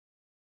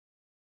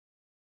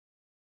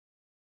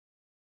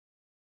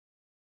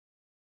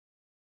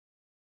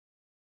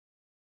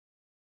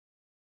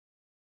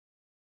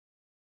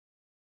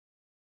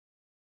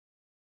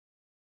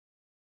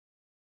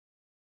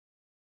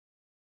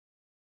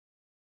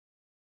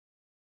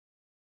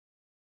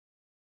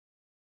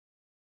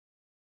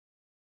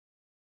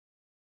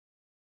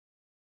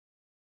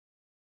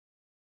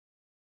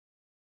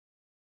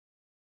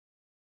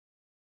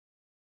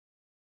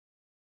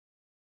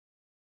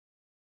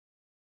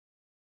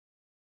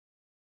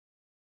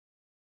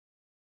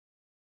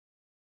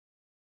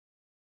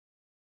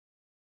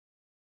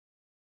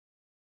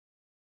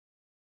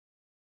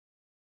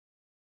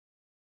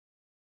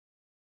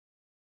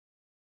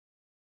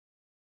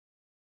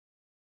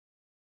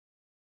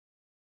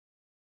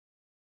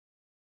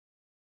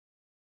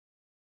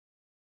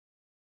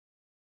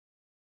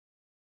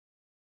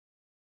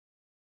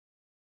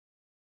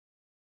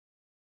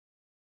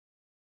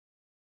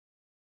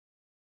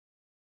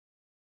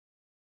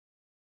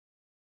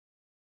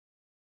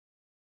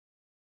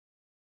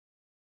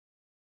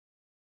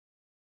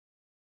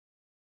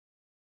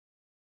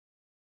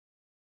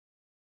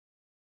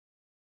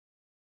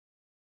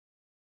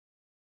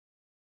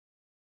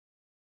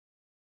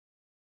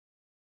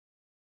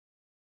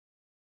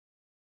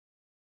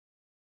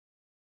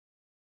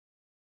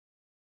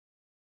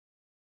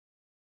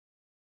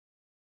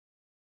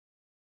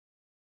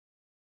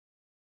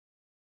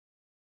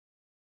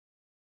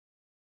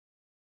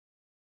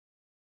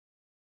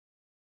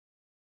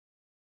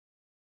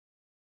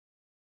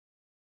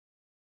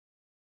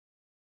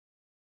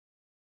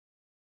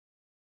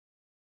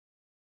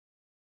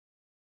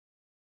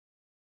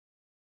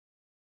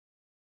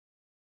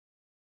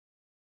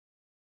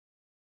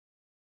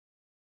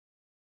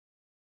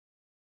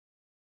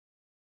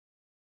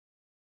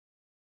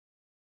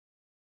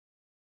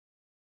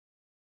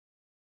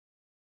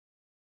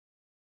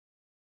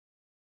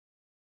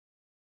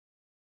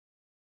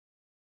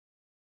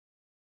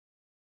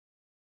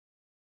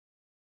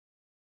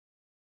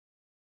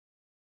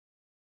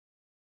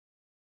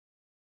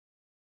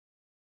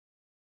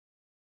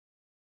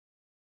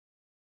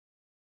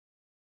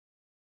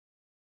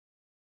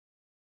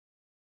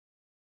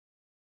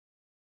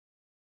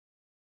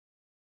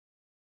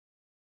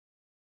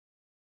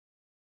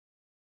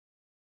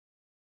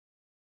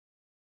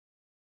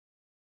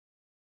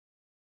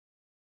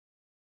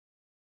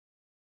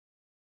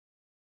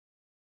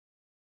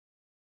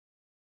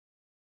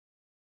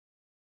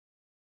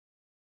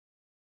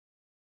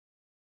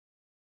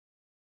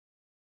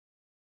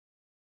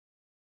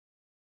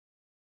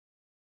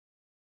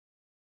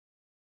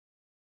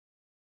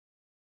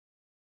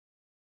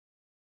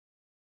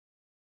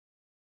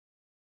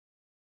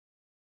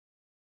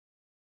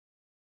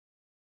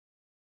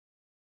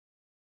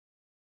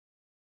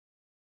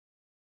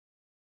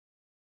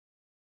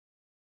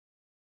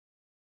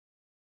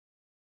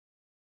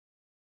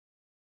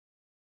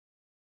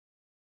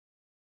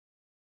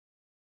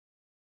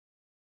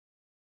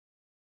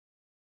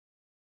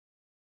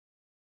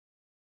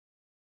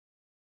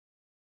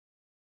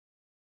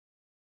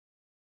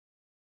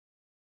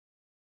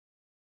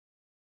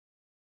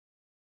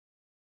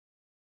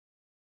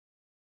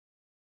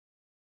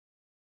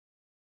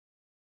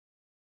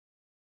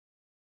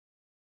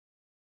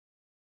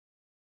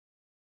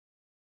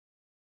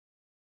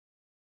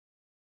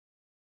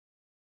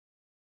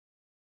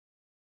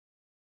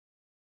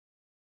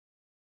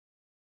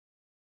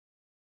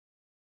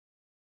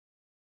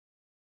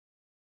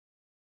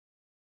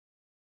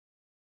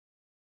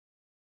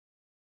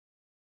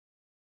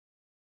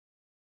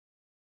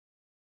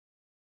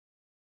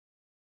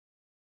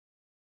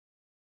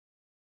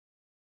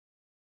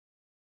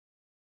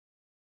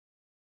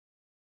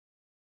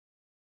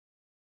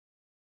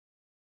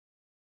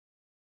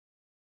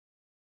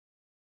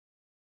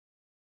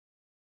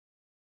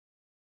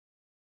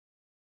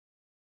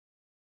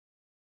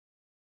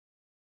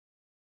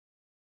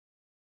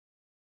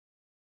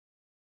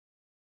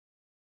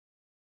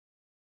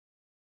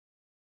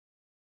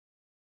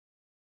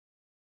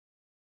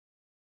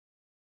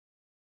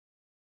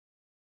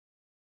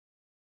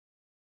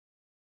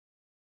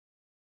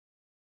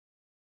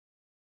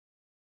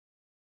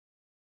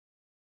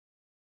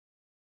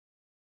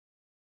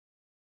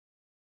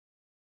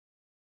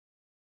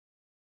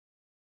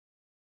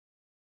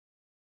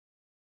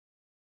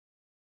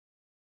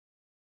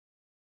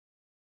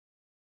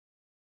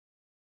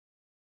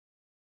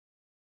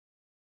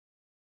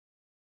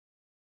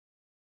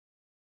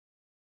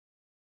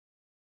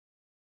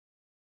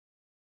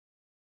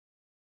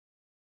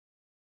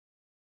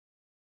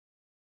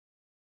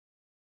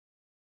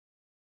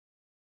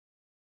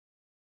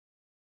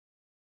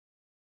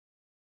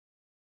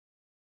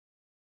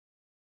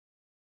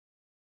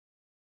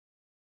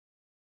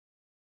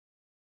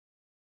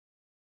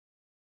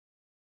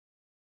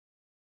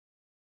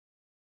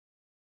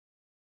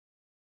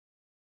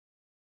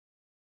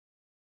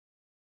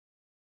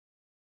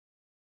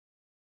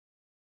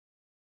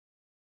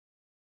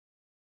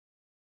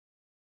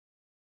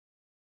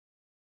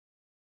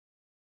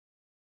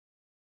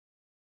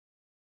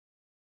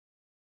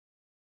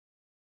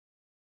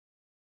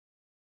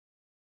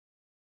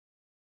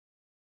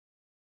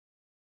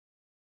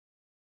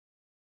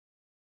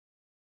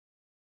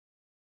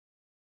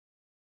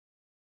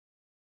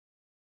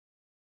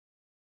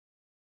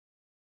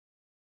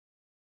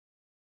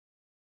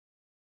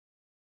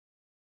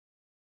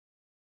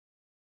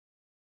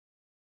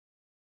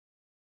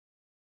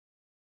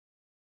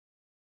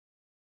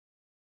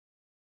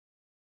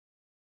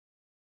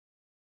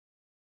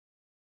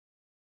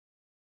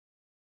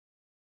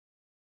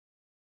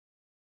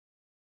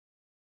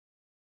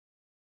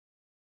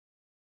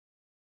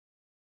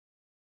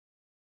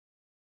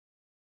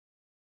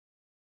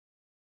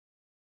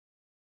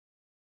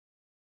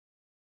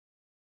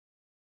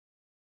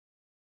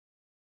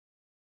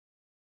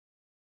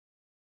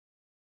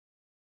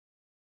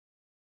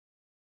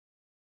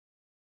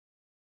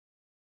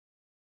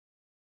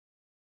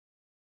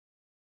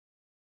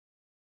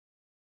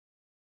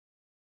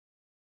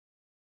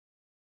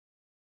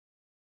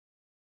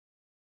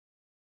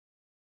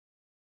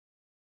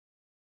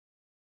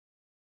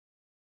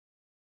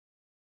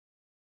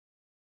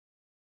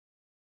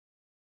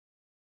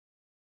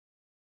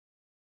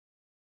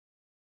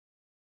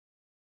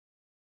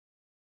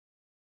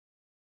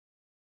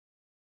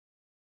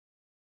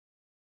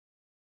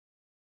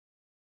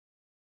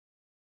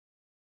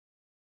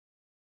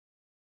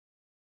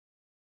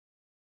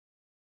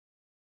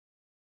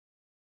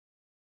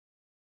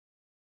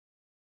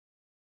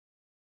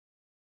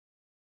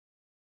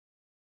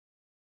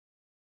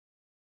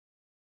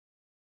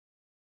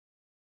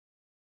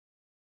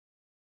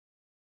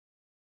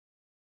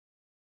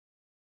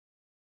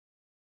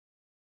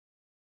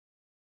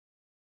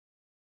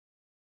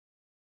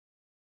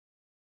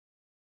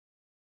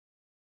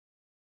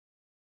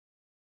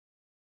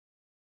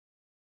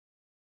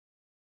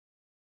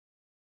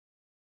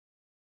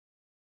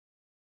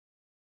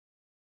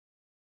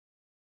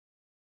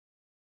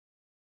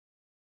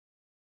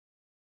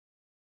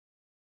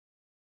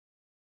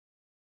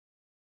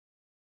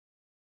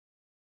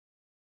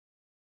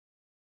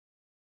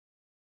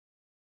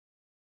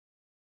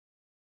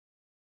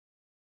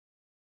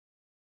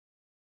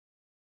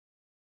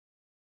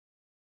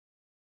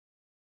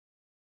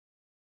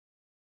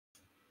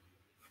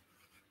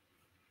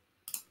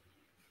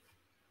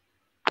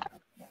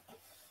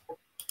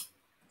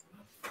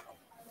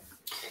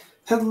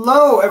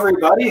Hello,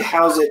 everybody.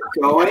 How's it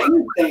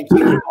going? Thank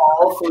you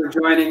all for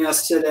joining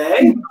us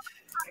today.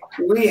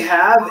 We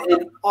have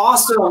an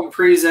awesome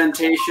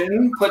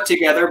presentation put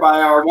together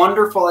by our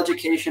wonderful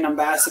education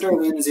ambassador,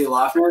 Lindsay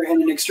Loeffner,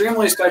 and an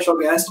extremely special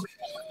guest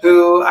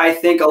who I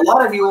think a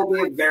lot of you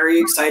will be very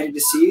excited to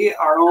see.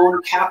 Our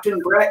own Captain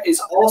Brett is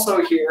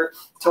also here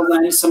to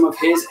lend some of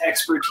his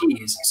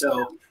expertise.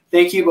 So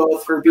thank you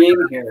both for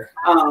being here.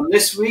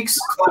 This week's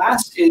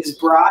class is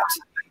brought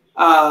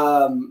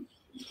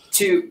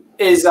to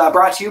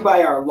you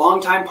by our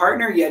longtime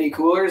partner, Yeti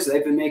Coolers.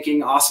 They've been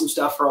making awesome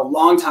stuff for a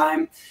long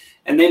time,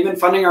 and they've been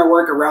funding our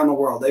work around the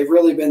world. They've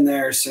really been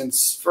there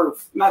for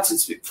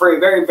a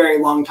very, very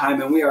long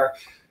time, and we are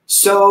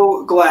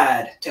so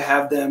glad to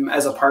have them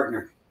as a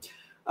partner.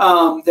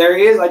 I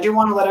do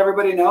want to let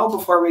everybody know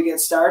before we get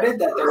started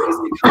that there is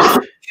a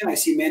question I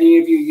see many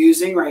of you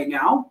using right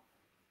now.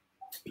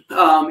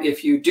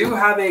 If you do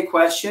have a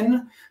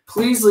question,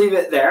 please leave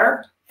it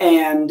there,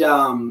 and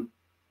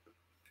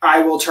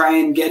I will try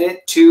and get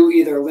it to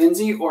either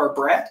Lindsay or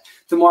Brett.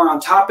 The more on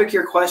topic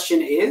your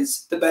question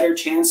is, the better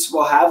chance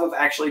we'll have of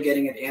actually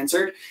getting it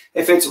answered.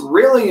 If it's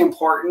really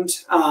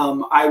important,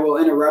 I will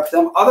interrupt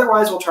them.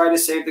 Otherwise, we'll try to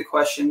save the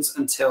questions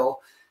until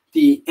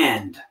the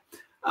end.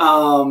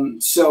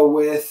 So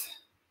with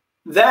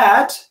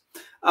that,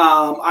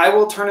 I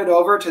will turn it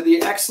over to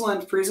the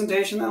excellent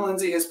presentation that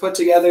Lindsay has put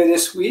together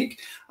this week,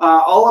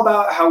 all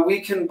about how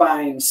we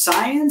combine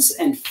science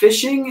and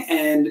fishing,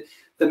 and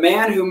the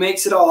man who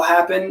makes it all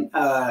happen,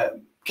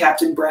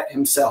 Captain Brett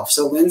himself.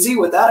 So Lindsay,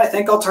 with that, I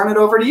think I'll turn it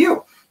over to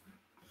you.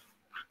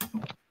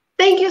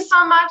 Thank you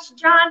so much,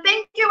 John.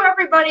 Thank you,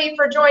 everybody,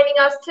 for joining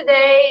us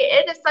today.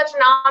 It is such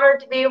an honor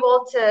to be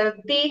able to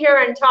be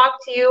here and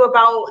talk to you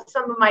about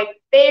some of my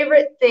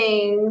favorite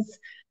things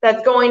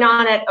that's going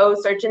on at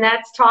OSearch, and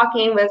that's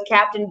talking with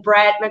Captain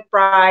Brett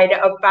McBride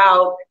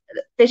about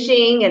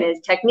fishing and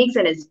his techniques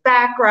and his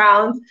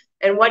backgrounds,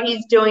 and what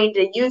he's doing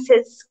to use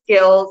his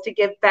skills to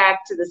give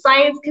back to the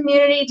science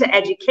community, to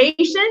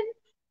education,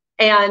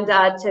 and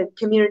to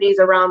communities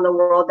around the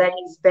world that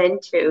he's been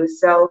to.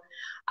 So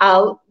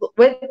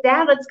with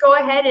that, let's go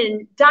ahead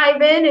and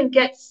dive in and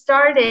get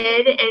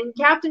started. And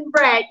Captain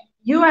Brett,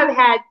 you have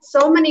had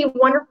so many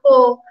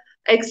wonderful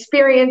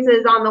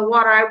experiences on the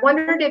water. I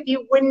wondered if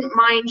you wouldn't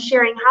mind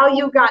sharing how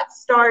you got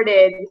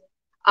started.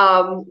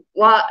 Well,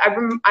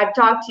 I've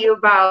talked to you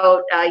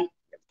about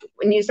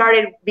when you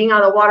started being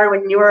on the water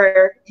when you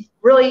were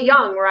really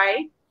young,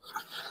 right?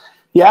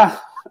 Yeah.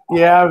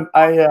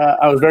 I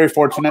was very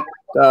fortunate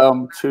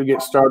to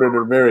get started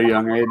at a very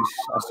young age.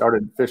 I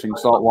started fishing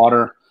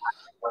saltwater.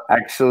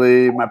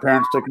 Actually, my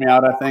parents took me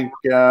out, I think,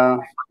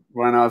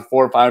 when I was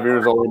 4 or 5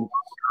 years old,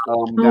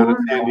 down in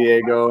San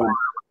Diego. And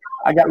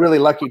I got really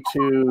lucky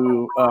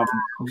to,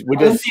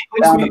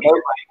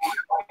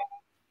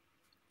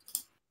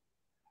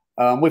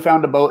 we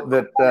found a boat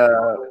that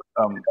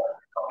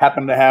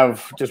happened to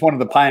have just one of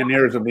the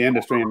pioneers of the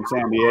industry in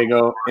San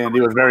Diego, and he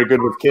was very good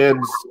with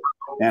kids,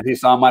 and he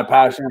saw my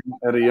passion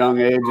at a young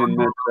age, and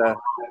that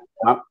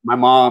my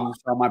mom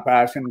saw my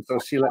passion, so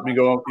she let me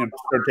go and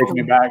started taking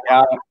me back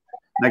out.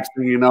 Next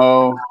thing you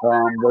know,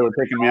 they were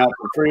taking me out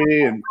for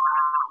free, and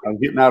I was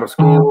getting out of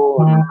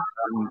school, and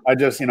I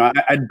just,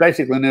 I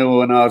basically knew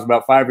when I was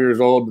about 5 years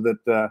old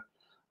that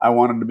I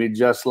wanted to be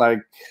just like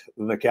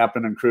the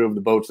captain and crew of the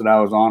boats that I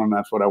was on, and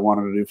that's what I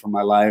wanted to do for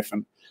my life.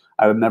 And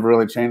I had never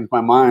really changed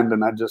my mind,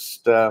 and I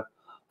just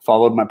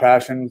followed my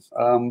passion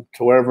to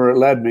wherever it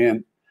led me.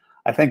 And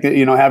I think that,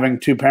 having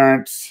two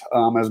parents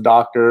as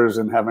doctors,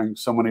 and having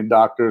so many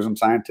doctors and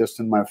scientists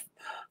in my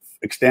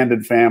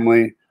extended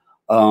family,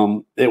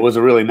 it was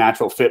a really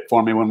natural fit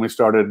for me when we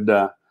started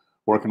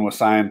working with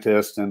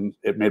scientists, and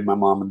it made my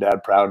mom and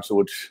dad proud, so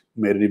which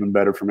made it even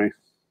better for me.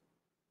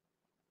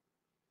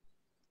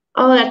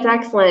 Oh, that's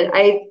excellent.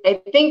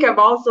 I think I've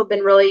also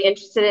been really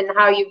interested in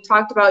how you've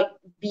talked about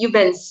you've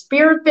been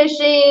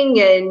spearfishing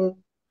and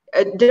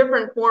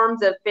different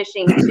forms of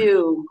fishing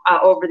too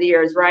over the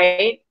years,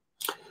 right?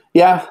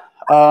 Yeah.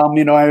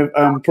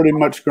 I'm pretty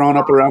much grown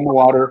up around the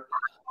water.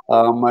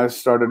 I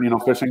started,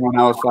 fishing when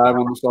I was 5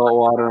 on the salt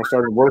water. I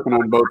started working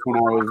on boats when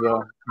I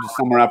was just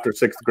somewhere after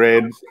 6th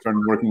grade.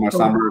 Started working my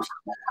summers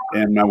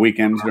and my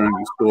weekends during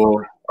the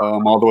school,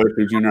 all the way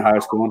through junior high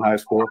school and high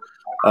school.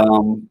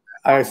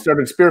 I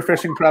started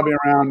spearfishing probably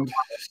around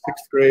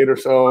 6th grade or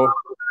so.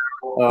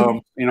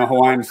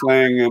 Hawaiian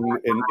sling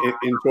and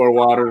inshore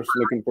waters,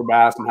 looking for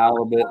bass and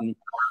halibut, and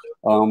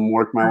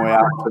worked my way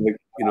out to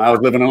I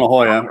was living in La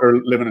Jolla, or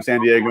living in San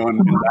Diego, and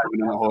diving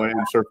in La Jolla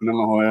and surfing in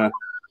La Jolla.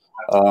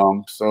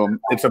 So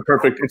it's the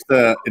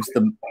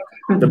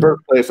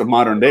birthplace of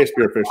modern day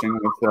spearfishing,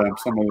 with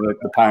some of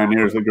the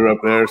pioneers that grew up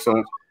there.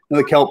 So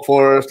the kelp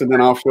forest, and then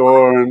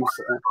offshore, and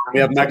we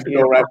have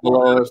Mexico right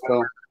below us.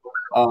 So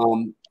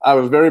I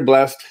was very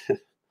blessed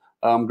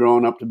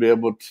growing up to be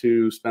able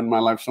to spend my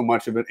life, so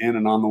much of it, in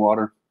and on the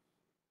water.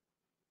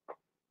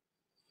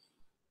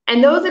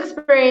 And those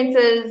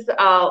experiences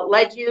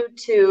led you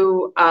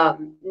to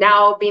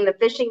now being the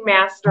fishing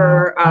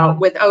master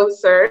with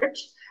OSearch.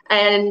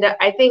 And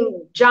I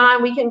think,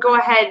 John, we can go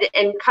ahead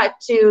and cut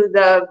to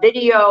the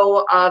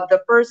video of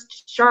the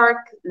first shark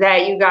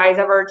that you guys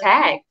ever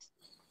tagged.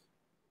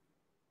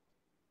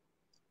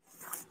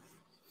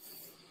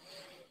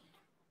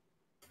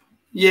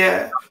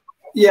 Yeah,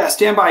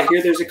 stand by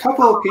here. There's a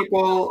couple of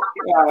people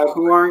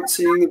who aren't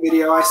seeing the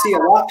video. I see a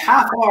lot,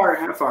 half hour.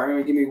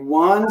 Give me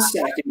 1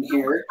 second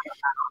here,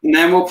 and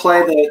then we'll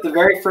play the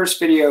very first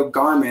video,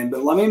 Garmin.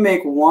 But let me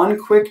make one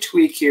quick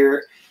tweak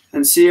here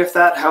and see if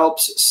that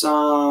helps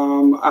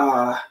some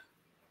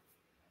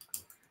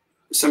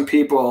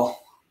people.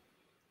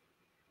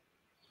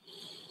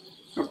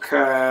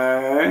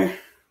 Okay.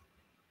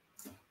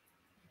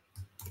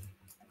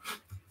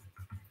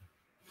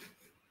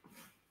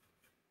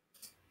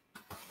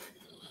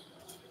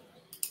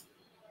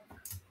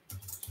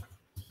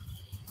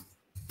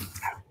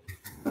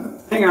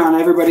 Hang on,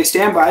 everybody,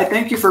 stand by.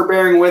 Thank you for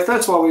bearing with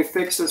us while we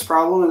fix this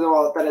problem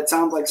that it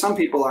sounds like some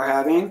people are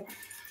having.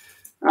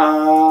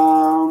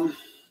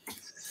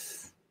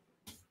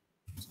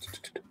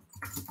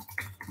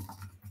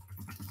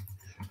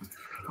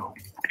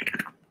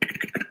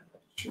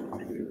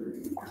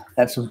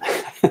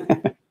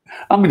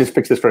 Let me just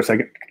fix this for a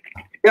second.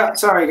 Yeah,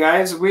 sorry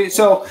guys.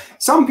 So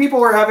some people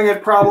were having a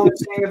problem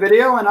seeing the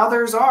video and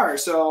others are.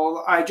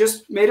 So I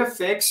just made a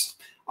fix.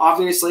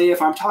 Obviously,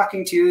 if I'm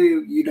talking to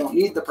you, you don't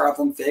need the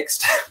problem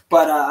fixed,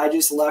 but I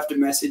just left a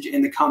message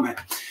in the comment.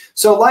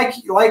 So like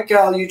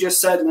you just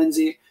said,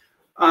 Lindsay,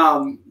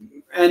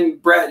 and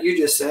Brett, you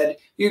just said,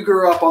 you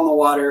grew up on the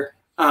water,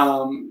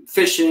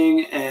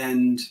 fishing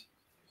and,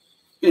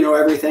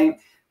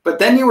 everything. But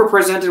then you were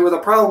presented with a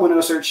problem when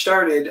OSearch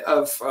started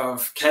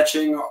of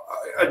catching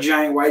a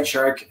giant white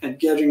shark and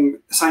getting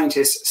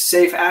scientists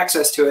safe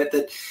access to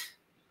it.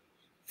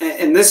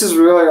 And this is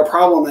really a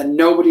problem that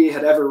nobody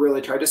had ever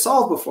really tried to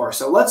solve before.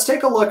 So let's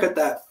take a look at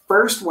that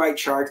first white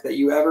shark that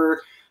you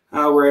ever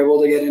were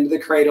able to get into the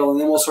cradle,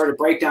 and then we'll sort of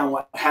break down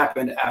what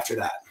happened after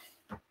that.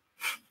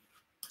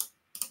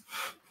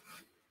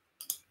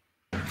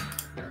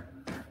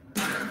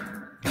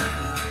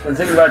 When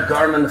thinking about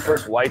Garmin, the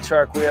first white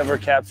shark we ever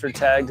captured,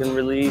 tagged, and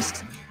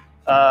released,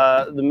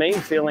 the main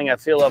feeling I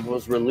feel of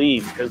was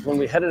relief, because when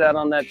we headed out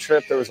on that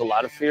trip, there was a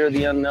lot of fear of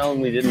the unknown.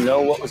 We didn't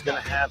know what was going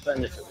to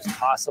happen, if it was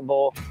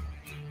possible.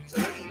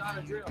 So this is not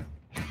a drill.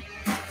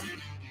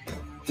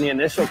 The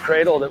initial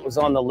cradle that was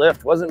on the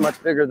lift wasn't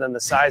much bigger than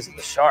the size of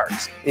the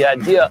sharks. The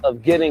idea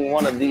of getting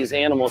one of these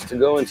animals to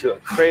go into a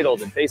cradle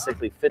that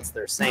basically fits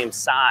their same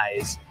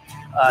size,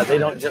 they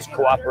don't just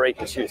cooperate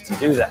and choose to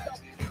do that.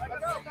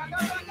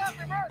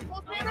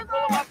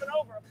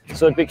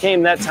 So it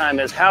became that time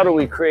as how do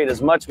we create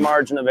as much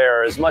margin of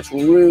error, as much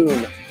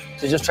room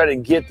to just try to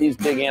get these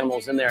big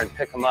animals in there and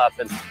pick them up.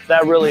 And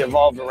that really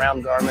evolved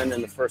around Garmin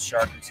and the first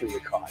shark or two we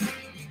caught.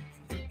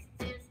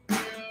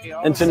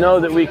 And to know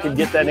that we could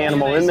get that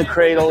animal in the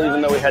cradle,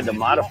 even though we had to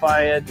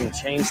modify it and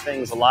change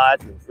things a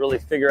lot and really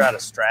figure out a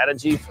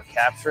strategy for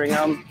capturing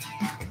them,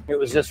 it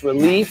was just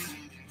relief.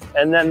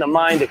 And then the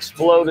mind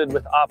exploded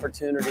with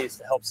opportunities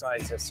to help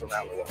scientists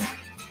around the world.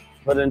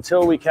 But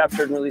until we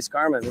captured and released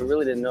Garmin, we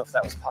really didn't know if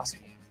that was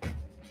possible.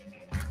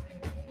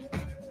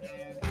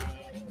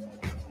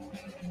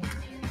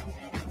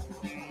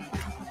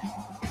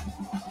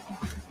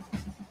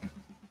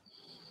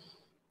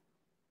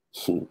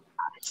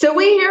 So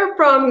we hear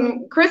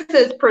from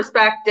Chris's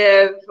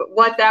perspective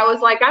what that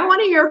was like. I want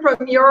to hear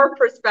from your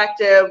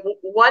perspective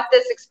what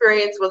this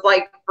experience was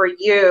like for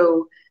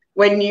you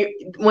when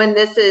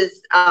this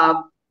is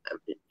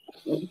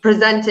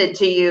presented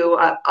to you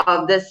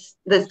of this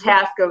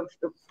task of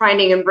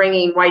finding and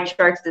bringing white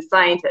sharks to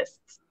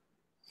scientists.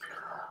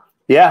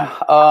 Yeah,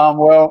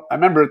 well, I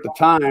remember at the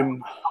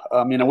time,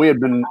 we had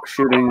been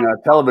shooting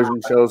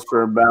television shows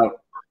for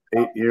about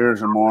 8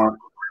 years or more.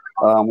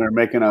 We were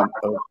making a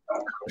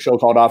show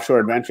called Offshore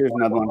Adventures,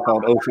 another one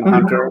called Ocean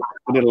Hunter.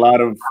 We did a lot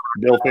of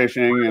bill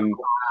fishing and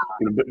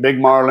big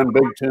marlin,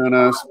 big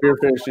tuna, spear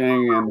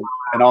fishing,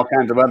 and all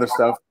kinds of other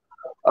stuff.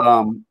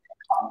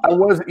 I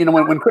was,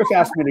 when Chris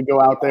asked me to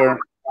go out there,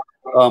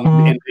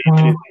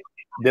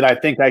 did I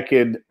think I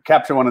could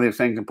capture one of these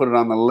things and put it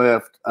on the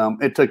lift?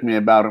 It took me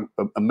about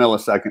a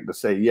millisecond to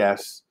say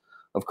yes.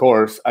 Of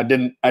course, I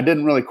didn't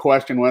really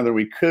question whether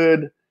we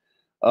could.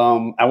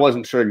 I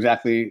wasn't sure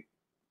exactly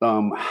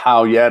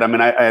how yet. I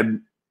mean, I had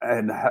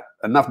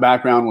enough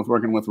background with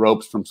working with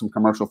ropes from some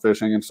commercial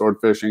fishing and sword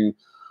fishing,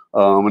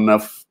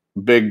 enough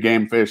big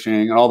game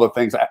fishing and all the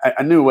things.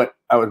 I knew what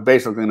I was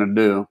basically going to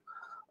do.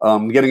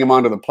 Getting him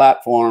onto the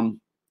platform,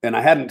 and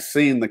I hadn't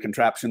seen the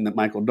contraption that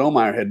Michael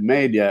Domeyer had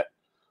made yet.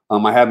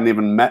 I hadn't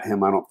even met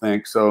him, I don't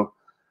think. So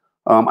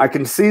I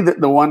can see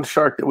that the one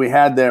shark that we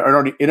had there,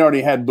 it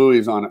already had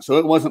buoys on it. So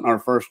it wasn't our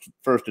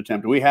first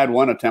attempt. We had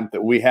one attempt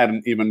that we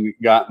hadn't even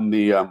gotten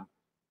the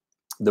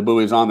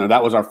buoys on there.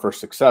 That was our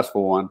first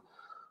successful one.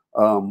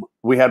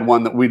 We had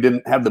one that we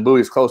didn't have the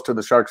buoys close to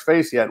the shark's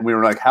face yet. And we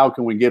were like, how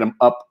can we get him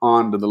up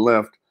onto the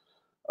lift,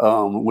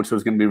 which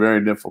was going to be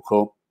very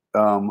difficult.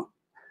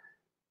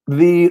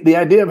 The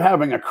idea of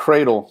having a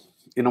cradle,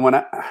 when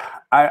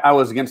I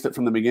was against it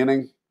from the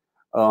beginning.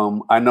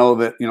 I know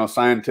that, you know,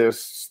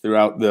 scientists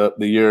throughout the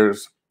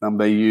years,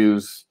 they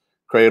use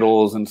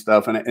cradles and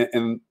stuff,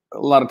 and a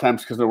lot of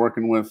times because they're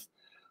working with,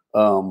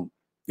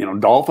 you know,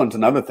 dolphins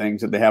and other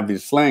things, that they have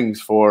these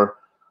slings for.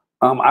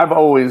 I've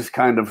always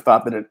kind of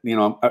thought that you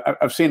know,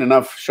 I've seen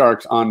enough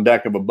sharks on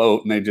deck of a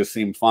boat and they just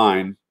seem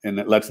fine, and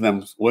it lets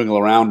them wiggle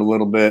around a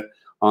little bit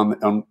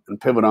and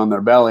pivot on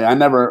their belly. I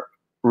never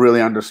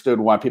really understood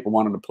why people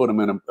wanted to put them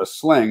in a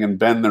sling and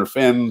bend their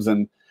fins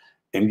and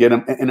get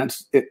them. And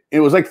it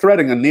was like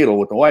threading a needle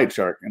with the white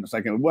shark, and it's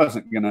like it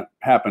wasn't going to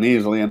happen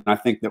easily. And I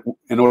think that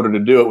in order to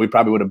do it, we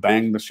probably would have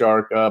banged the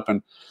shark up.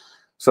 And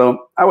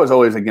so I was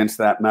always against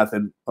that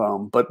method.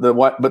 But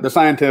the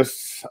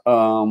scientists,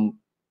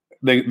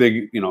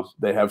 they you know,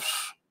 they have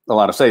a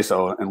lot of say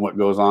so in what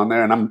goes on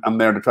there, and I'm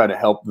there to try to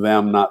help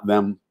them, not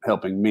them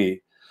helping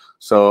me.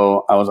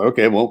 So I was like,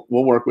 okay, well,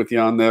 we'll work with you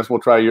on this. We'll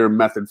try your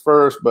method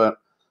first, but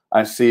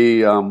I see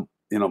you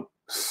know,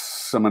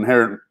 some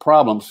inherent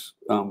problems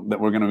that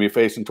we're going to be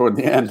facing toward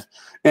the end,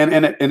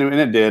 and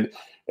it did.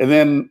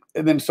 And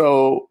then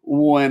so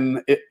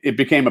when it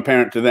became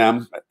apparent to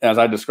them, as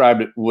I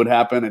described it would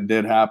happen, it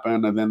did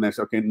happen. And then they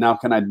said, okay, now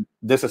can I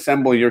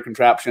disassemble your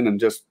contraption and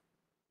just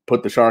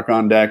put the shark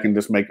on deck and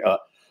just make a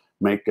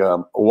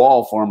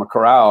wall for him, a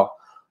corral?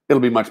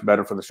 It'll be much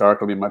better for the shark.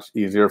 It'll be much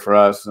easier for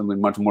us, and be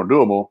much more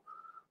doable.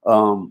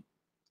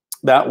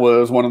 That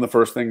was one of the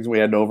first things we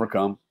had to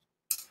overcome.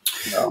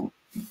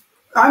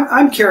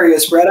 I'm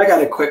curious, Brett. I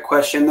got a quick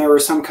question. There were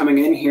some coming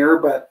in here,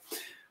 but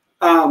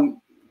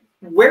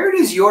where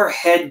does your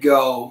head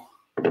go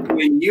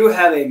when you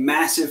have a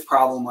massive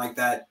problem like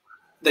that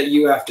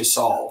you have to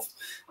solve?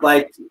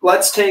 Like,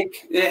 let's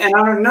take, and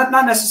I'm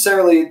not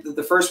necessarily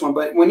the first one,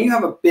 but when you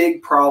have a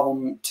big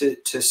problem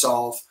to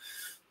solve,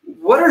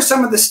 what are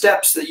some of the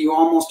steps that you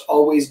almost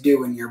always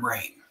do in your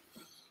brain?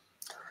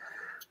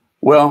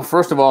 Well,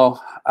 first of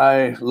all,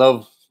 I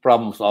love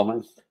problem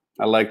solving.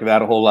 I like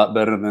that a whole lot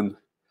better than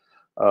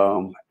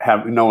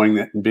knowing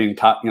that and being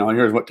taught, you know,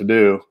 here's what to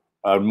do.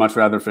 I'd much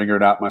rather figure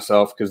it out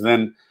myself, because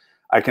then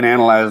I can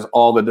analyze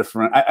all the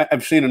different,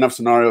 I've seen enough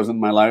scenarios in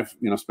my life,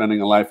 you know, spending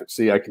a life at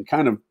sea. I can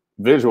kind of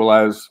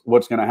visualize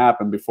what's going to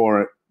happen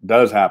before it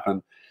does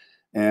happen.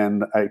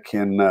 And I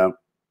can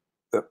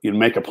you know,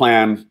 make a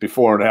plan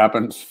before it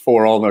happens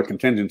for all the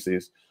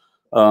contingencies.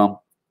 So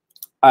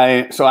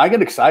I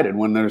get excited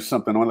when there's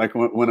something like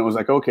when it was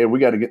like, okay, we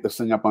got to get this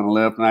thing up on a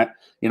lift. And I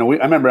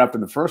remember after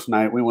the first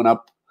night we went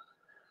up,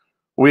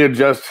 we had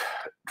just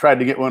tried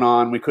to get one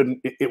on. We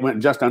couldn't, it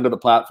went just under the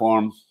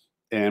platform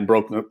and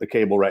broke the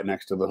cable right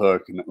next to the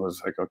hook. And it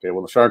was like, okay,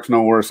 well, the shark's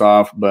no worse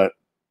off, but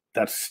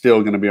that's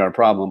still going to be our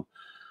problem.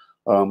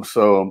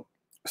 So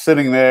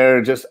sitting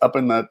there just up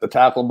in the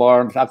tackle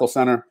bar, the tackle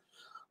center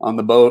on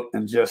the boat,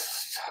 and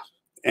just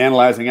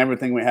analyzing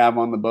everything we have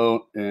on the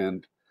boat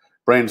and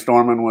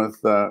brainstorming with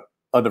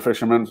other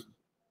fishermen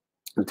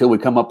until we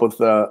come up with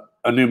a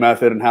new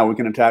method and how we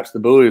can attach the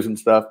buoys and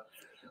stuff.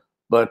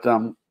 But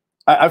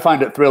I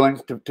find it thrilling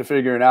to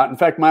figure it out. In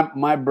fact,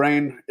 my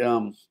brain,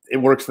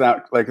 it works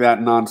like that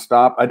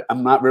nonstop.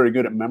 I'm not very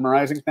good at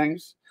memorizing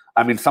things.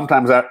 I mean,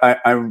 sometimes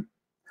I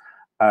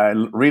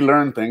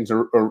relearn things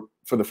or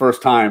for the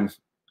first time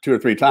 2 or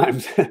 3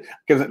 times,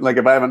 because like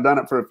if I haven't done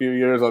it for a few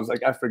years, I was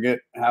like, I forget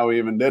how we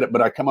even did it,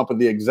 but I come up with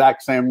the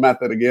exact same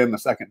method again the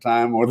second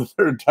time or the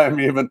third time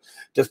even,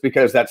 just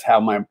because that's how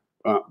my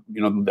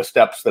you know, the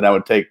steps that I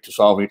would take to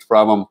solve each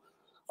problem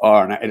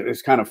are. And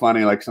it's kind of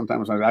funny, like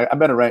sometimes I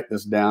better write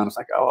this down. It's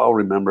like, oh, I'll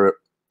remember it.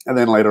 And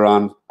then later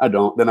on, I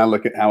don't. Then I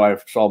look at how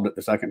I've solved it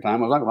the second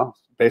time. I was like, well,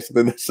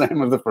 basically the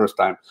same as the first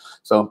time.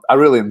 So I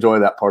really enjoy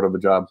that part of the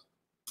job.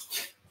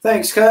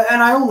 Thanks.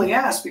 And I only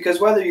ask because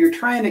whether you're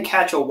trying to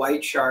catch a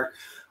white shark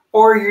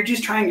or you're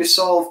just trying to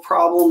solve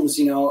problems,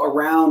 you know,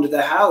 around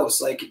the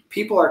house, like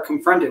people are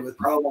confronted with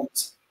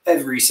problems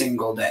every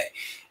single day.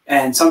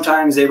 And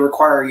sometimes they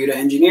require you to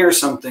engineer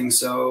something.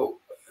 So,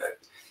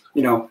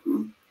 you know,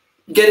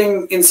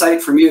 getting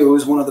insight from you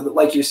is one of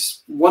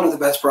the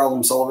best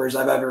problem solvers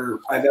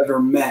I've ever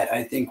met.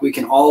 I think we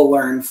can all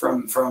learn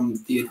from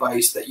the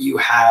advice that you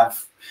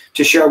have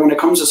to share when it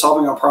comes to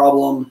solving a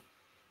problem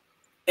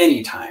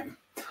anytime.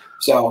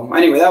 So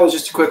anyway, that was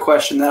just a quick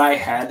question that I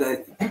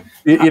had.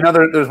 You know,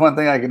 there's one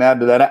thing I can add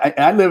to that.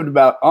 I lived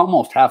about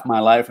almost half my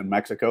life in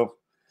Mexico.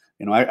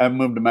 You know, I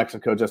moved to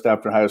Mexico just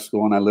after high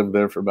school, and I lived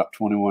there for about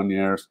 21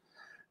 years.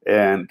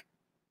 And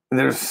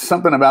there's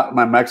something about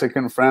my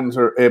Mexican friends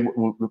are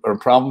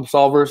problem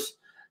solvers,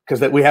 because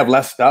that we have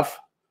less stuff.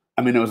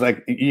 I mean, it was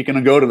like you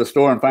can go to the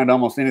store and find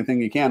almost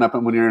anything you can up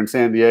when you're in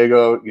San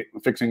Diego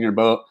fixing your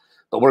boat.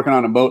 But working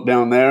on a boat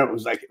down there,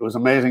 it was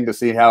amazing to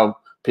see how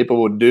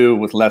people would do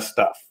with less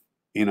stuff.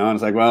 You know, and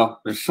it's like, well,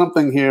 there's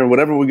something here.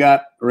 Whatever we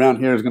got around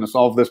here is going to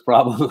solve this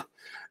problem.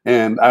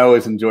 And I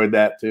always enjoyed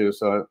that too.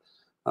 So,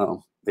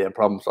 yeah,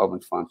 problem solving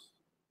is fun.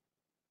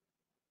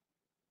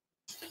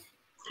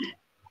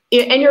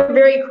 And you're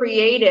very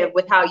creative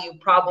with how you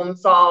problem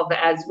solve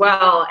as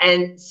well.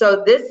 And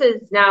so this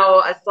is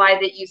now a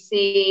slide that you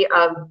see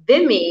of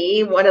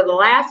Vimy, one of the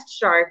last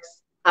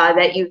sharks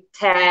that you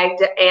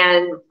tagged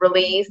and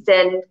released.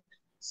 And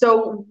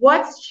So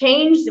what's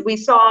changed? We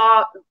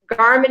saw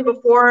Garmin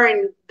before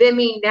and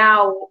Vimy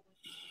now.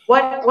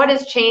 What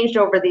has changed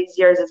over these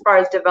years as far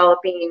as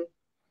developing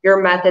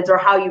your methods or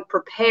how you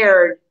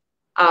prepared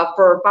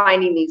for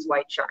finding these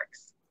white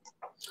sharks?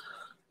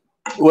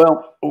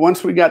 Well,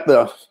 once we got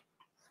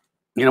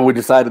we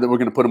decided that we're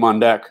going to put them on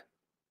deck.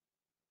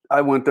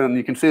 I went and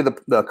you can see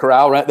the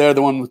corral right there,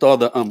 the one with all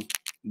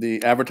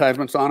the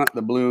advertisements on it,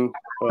 the blue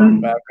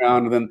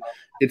background. And then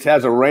it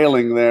has a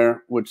railing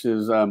there, which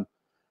is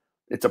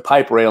it's a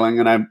pipe railing,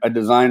 and I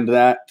designed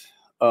that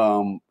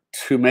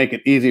to make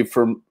it easy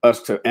for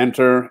us to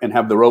enter and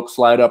have the rope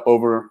slide up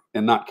over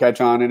and not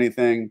catch on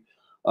anything,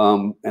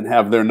 and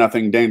have there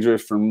nothing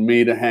dangerous for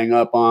me to hang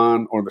up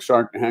on or the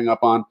shark to hang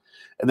up on.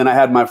 And then I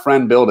had my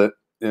friend build it,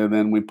 and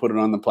then we put it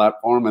on the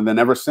platform. And then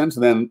ever since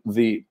then,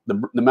 the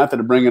method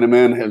of bringing them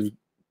in has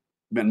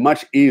been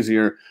much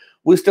easier.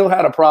 We still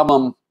had a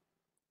problem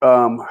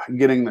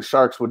getting the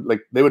sharks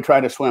they would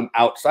try to swim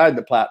outside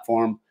the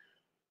platform.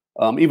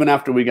 Even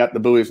after we got the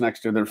buoys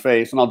next to their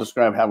face, and I'll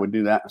describe how we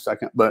do that in a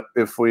second. But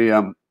if we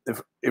have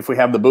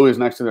the buoys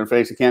next to their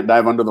face, it can't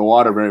dive under the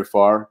water very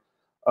far,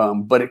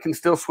 but it can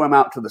still swim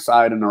out to the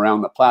side and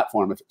around the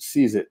platform if it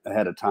sees it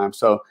ahead of time.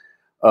 So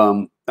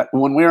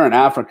when we were in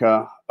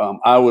Africa,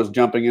 I was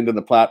jumping into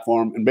the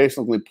platform and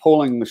basically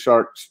pulling the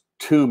sharks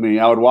to me.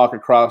 I would walk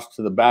across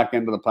to the back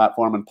end of the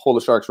platform and pull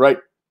the sharks right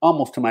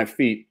almost to my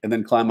feet, and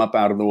then climb up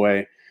out of the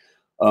way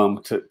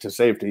to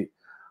safety.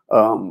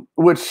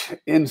 Which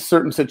in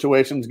certain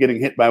situations, getting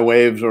hit by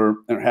waves or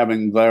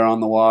having glare on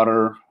the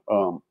water,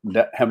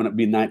 having it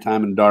be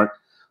nighttime and dark,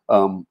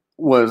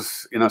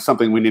 was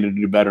something we needed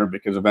to do better,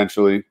 because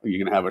eventually you're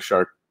going to have a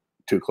shark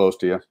too close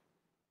to you.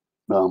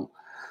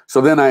 So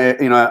then I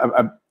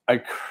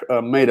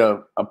made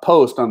a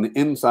post on the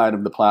inside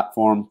of the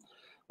platform,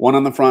 one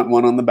on the front,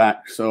 one on the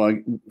back. So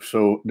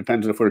it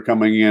depends if we're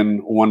coming in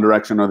one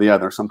direction or the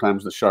other.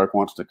 Sometimes the shark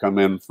wants to come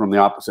in from the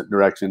opposite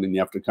direction, and you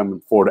have to come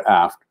in forward to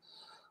aft.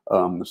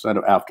 Instead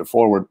of aft to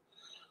forward.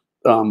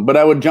 But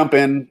I would jump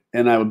in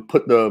and I would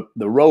put the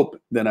rope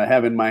that I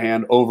have in my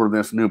hand over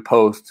this new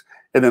post,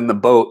 and then the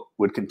boat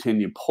would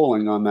continue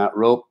pulling on that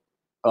rope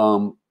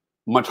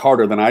much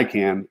harder than I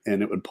can,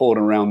 and it would pull it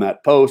around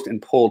that post and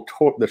pull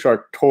the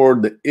shark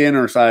toward the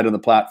inner side of the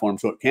platform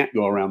so it can't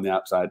go around the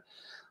outside.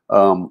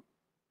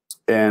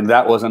 And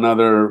that was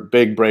another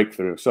big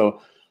breakthrough.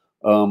 So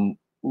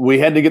we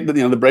had to get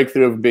the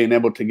breakthrough of being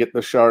able to get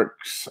the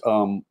sharks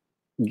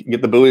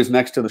get the buoys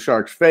next to the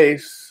shark's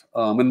face.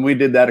 And we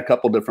did that a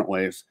couple different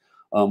ways.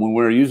 When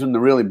we were using the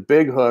really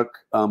big hook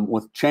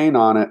with chain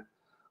on it,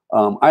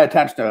 I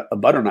attached a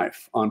butter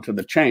knife onto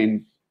the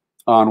chain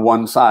on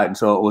one side.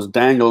 So it was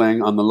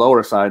dangling on the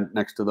lower side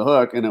next to the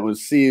hook, and it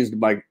was seized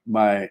by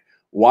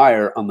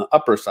wire on the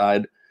upper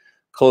side,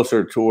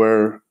 closer to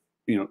where,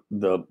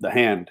 the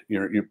hand,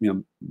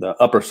 the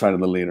upper side of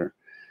the leader.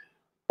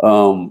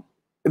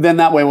 Then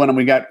that way, when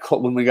we got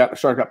the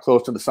shark up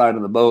close to the side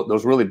of the boat,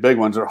 those really big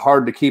ones are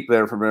hard to keep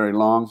there for very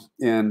long.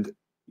 And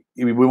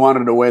we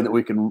wanted a way that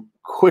we can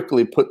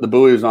quickly put the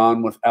buoys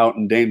on without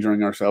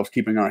endangering ourselves,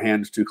 keeping our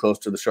hands too close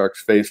to the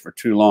shark's face for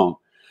too long.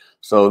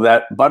 So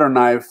that butter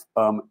knife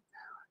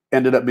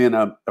ended up being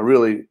a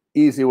really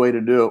easy way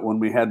to do it. When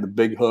we had the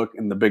big hook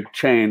and the big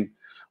chain,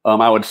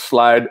 I would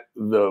slide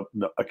a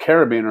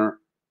carabiner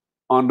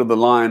onto the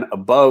line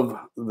above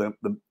the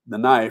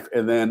knife,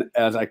 and then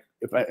as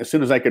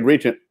soon as I could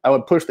reach it, I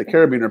would push the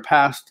carabiner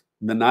past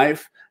the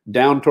knife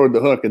down toward the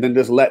hook, and then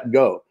just let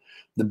go.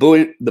 The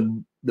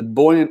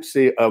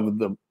buoyancy of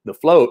the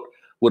float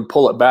would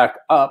pull it back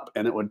up,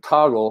 and it would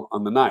toggle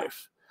on the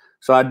knife.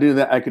 So I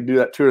could do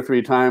that 2 or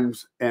 3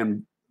 times,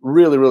 and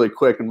really, really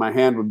quick, and my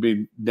hand would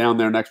be down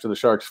there next to the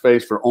shark's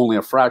face for only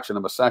a fraction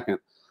of a second,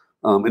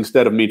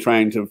 instead of me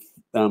trying to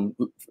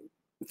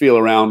feel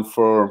around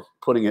for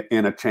putting it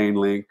in a chain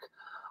link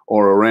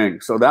or a ring.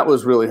 So that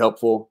was really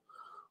helpful.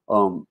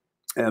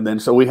 And then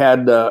so we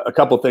had a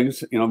couple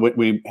things.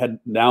 We had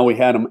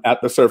them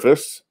at the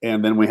surface,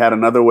 and then we had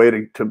another way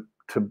to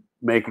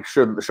make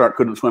sure that the shark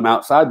couldn't swim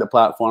outside the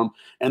platform.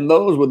 And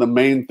those were the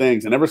main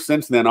things. And ever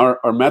since then,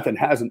 our method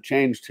hasn't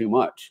changed too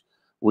much.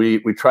 We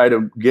try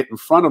to get in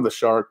front of the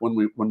shark when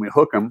we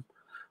hook them.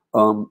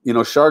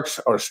 Sharks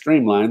are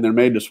streamlined; they're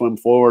made to swim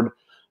forward,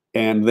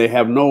 and they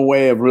have no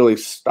way of really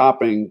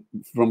stopping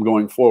from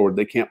going forward.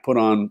 They can't put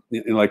on,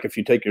 like if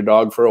you take your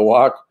dog for a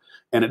walk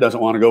and it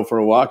doesn't want to go for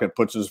a walk, it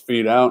puts his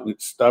feet out and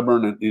it's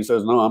stubborn and he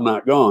says, "No, I'm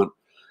not going."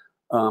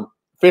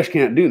 Fish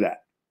can't do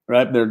that,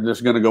 right? They're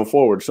just going to go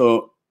forward.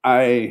 So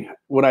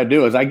what I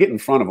do is I get in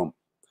front of them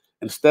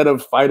instead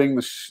of fighting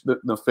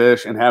the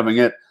fish and having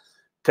it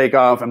take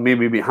off and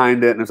maybe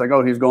behind it. And it's like,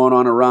 oh, he's going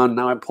on a run.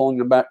 Now I'm pulling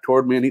him back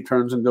toward me and he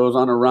turns and goes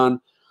on a run.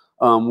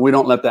 We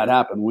don't let that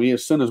happen.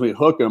 As soon as we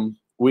hook him,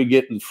 we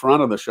get in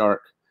front of the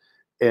shark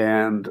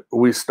and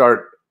we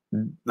start,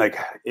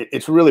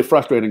 it's really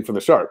frustrating for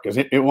the shark because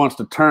it wants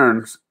to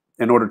turn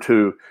in order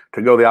to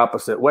go the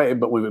opposite way.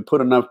 But when we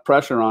put enough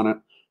pressure on it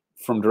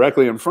from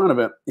directly in front of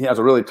it, he has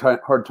a really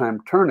hard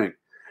time turning.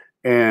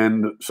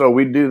 And so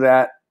we do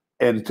that.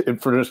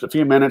 and for just a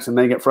few minutes, and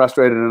they get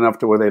frustrated enough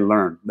to where they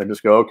learn. They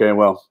just go, okay,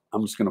 well,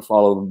 I'm just going to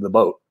follow the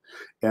boat.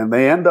 And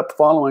they end up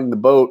following the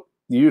boat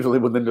usually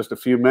within just a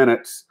few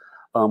minutes.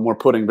 We're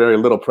putting very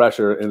little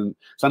pressure, and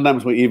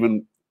sometimes we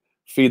even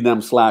feed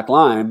them slack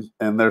line,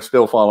 and they're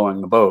still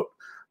following the boat.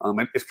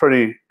 It's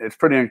pretty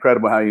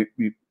incredible how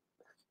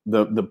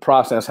the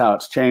process, how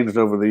it's changed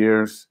over the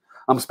years,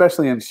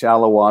 especially in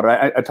shallow water.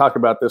 I talk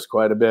about this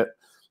quite a bit.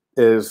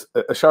 Is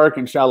a shark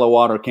in shallow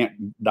water can't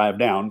dive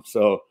down,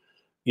 so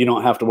you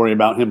don't have to worry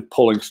about him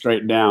pulling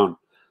straight down.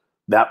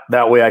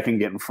 That way I can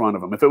get in front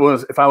of him.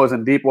 If I was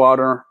in deep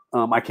water,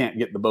 I can't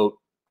get the boat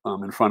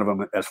in front of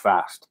him as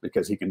fast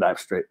because he can dive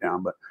straight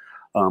down. But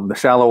the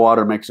shallow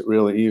water makes it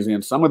really easy.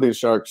 And some of these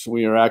sharks,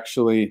 we are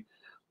actually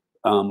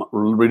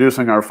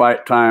reducing our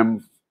fight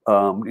time,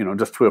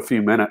 just to a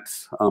few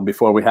minutes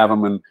before we have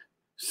them in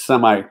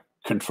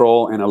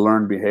semi-control and a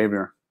learned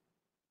behavior.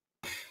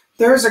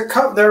 There's a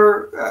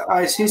couple.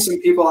 I see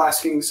some people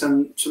asking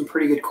some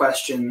pretty good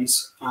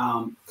questions.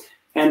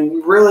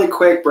 And really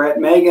quick, Brett,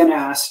 Megan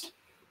asked,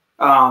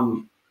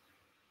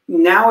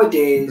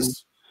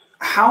 nowadays,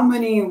 how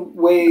many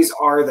ways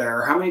are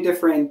there? How many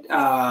different,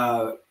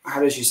 how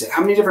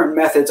many different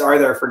methods are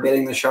there for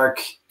getting the shark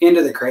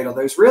into the cradle?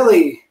 There's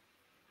really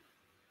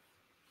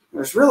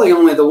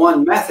only the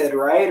one method,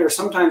 right? Or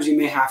sometimes you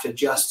may have to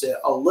adjust it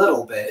a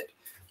little bit.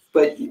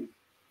 But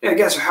I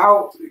guess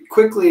how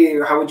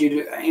would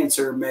you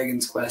answer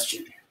Megan's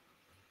question?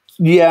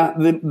 Yeah,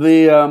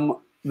 the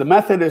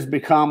method has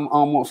become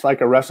almost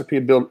like a recipe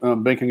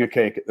baking a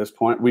cake at this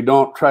point. We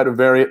don't try to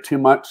vary it too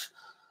much.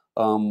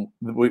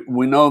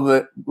 We know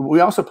that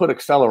we also put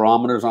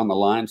accelerometers on the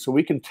line, so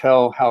we can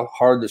tell how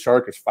hard the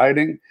shark is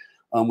fighting.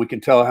 We can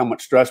tell how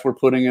much stress we're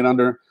putting it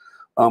under.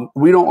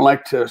 We don't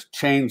like to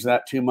change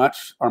that too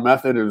much. Our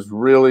method is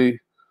really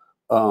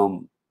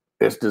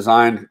it's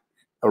designed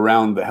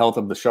around the health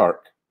of the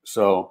shark.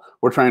 So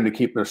we're trying to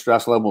keep their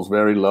stress levels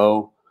very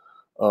low.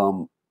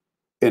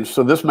 And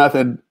so this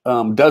method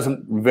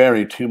doesn't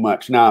vary too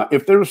much. Now,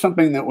 if there was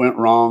something that went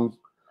wrong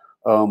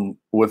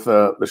with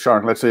the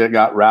shark, let's say it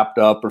got wrapped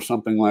up or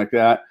something like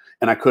that,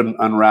 and I couldn't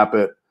unwrap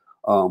it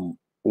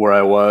where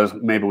I was,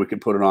 maybe we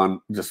could put it on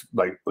just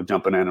like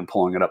jumping in and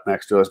pulling it up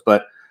next to us.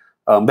 But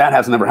that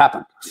has never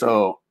happened.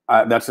 So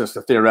that's just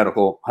a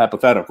theoretical,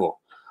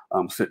 hypothetical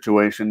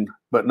situation.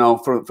 But no,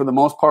 for the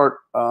most part,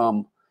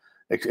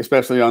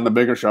 especially on the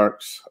bigger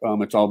sharks,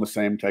 it's all the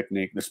same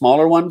technique. The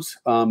smaller ones,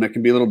 it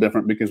can be a little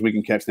different because we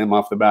can catch them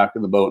off the back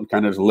of the boat and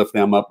kind of just lift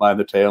them up by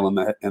the tail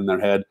and their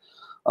head.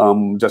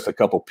 Just a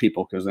couple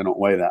people because they don't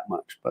weigh that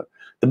much. But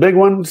the big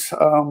ones,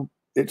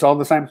 it's all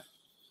the same.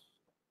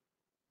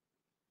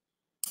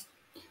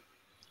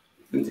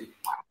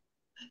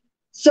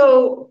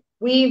 So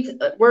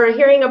we're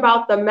hearing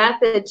about the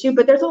method too,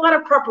 but there's a lot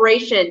of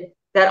preparation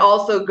that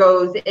also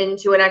goes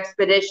into an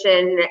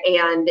expedition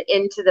and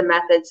into the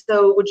method.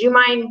 So would you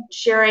mind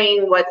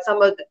sharing what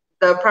some of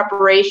the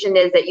preparation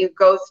is that you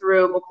go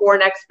through before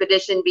an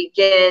expedition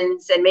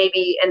begins, and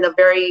maybe in the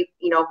very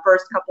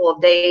first couple of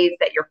days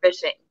that you're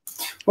fishing?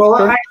 Well,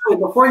 actually,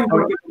 before you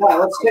look at that,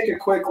 let's take a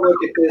quick look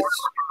at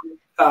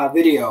this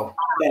video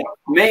that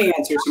may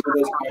answer some of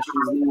those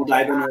questions, and then we'll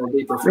dive into a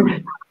deeper from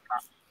it.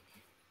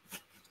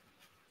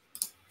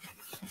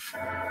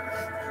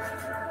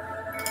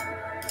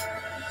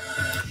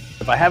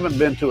 If I haven't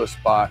been to a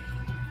spot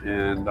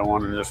and I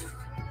want to just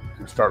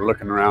start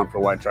looking around for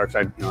white sharks,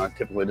 I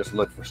typically just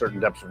look for certain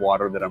depths of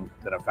water that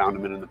I've found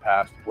them in the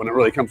past. When it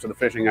really comes to the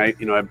fishing, I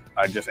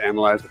just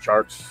analyze the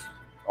charts,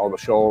 all the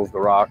shoals, the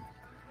rock,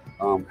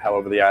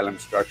 however the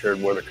island's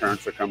structured, where the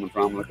currents are coming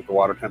from, look at the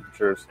water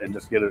temperatures, and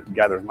just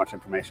gather as much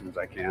information as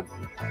I can.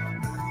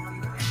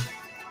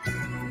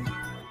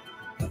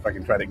 If I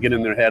can try to get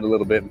in their head a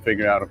little bit and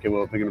figure out, okay,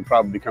 well, if they're going to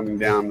probably be coming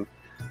down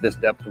this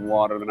depth of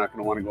water, they're not going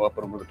to want to go up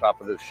over the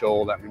top of this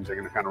shoal. That means they're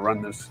going to kind of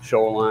run this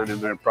shoal line,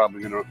 and they're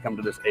probably going to come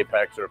to this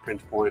apex or a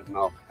pinch point, and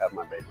I'll have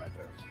my bait right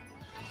there.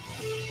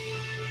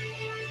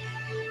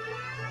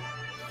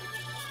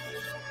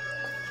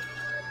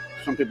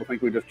 Some people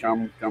think we just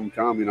chum.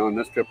 On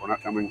this trip, we're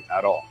not chumming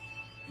at all.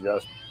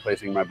 Just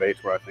placing my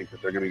baits where I think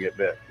that they're going to get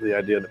bit. The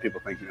idea that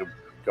people think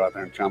go out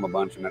there and chum a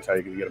bunch, and that's how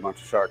you can get a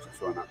bunch of sharks, is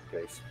really not the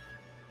case.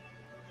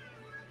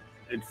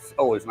 It's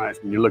always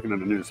nice when you're looking at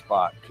a new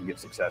spot to get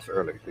success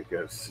early,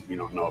 because you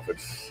don't know if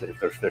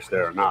there's fish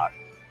there or not.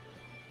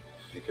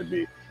 It could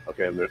be,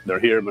 okay, they're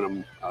here, but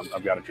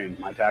I've got to change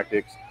my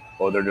tactics,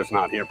 or they're just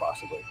not here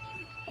possibly.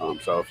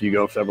 So if you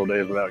go several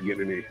days without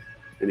getting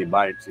any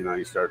bites,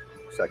 you start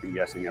second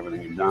guessing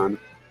everything you've done.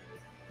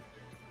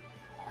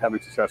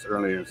 Having success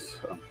early is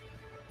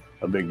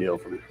a big deal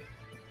for me.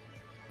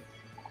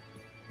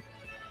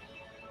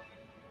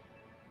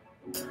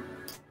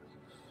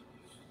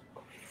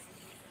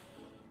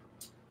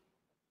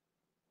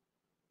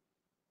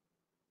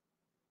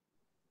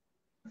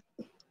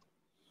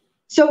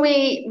 So So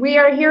we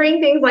are hearing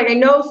things like, I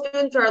know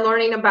students are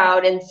learning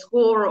about in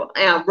school,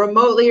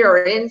 remotely or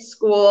in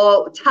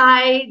school,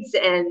 tides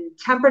and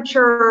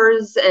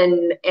temperatures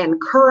and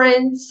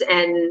currents.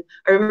 And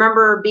I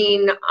remember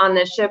being on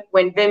the ship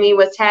when Vimy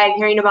was tagged,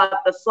 hearing about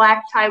the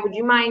slack tide. Would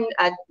you mind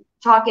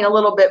talking a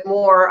little bit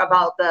more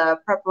about the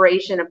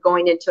preparation of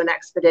going into an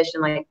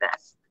expedition like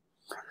this?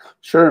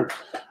 Sure.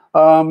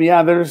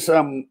 Yeah, there's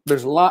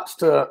lots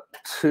to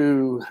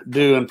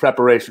do in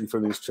preparation for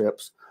these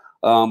trips.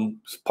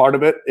 Part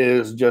of it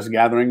is just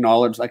gathering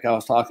knowledge, like I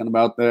was talking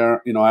about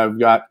there. You know, I've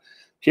got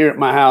here at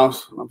my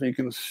house, I don't know if you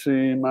can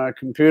see my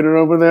computer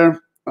over there.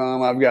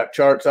 I've got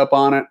charts up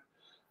on it.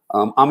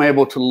 I'm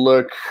able to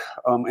look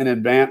in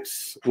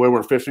advance where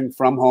we're fishing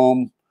from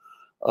home.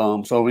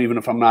 So even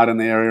if I'm not in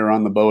the area or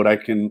on the boat, I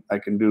can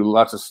do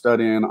lots of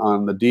studying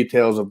on the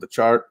details of the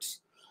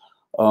charts.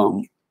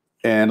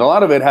 And a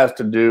lot of it has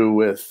to do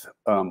with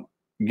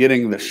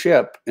getting the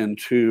ship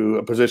into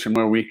a position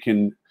where we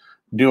can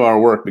do our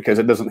work, because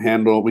it doesn't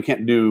handle, we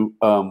can't do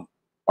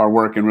our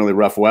work in really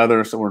rough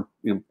weather. So we're,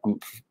 you know,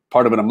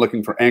 part of it, I'm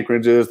looking for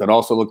anchorages that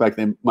also look like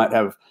they might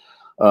have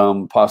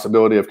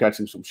possibility of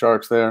catching some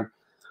sharks there.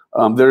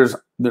 There's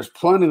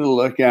plenty to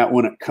look at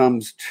when it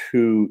comes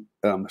to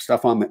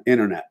stuff on the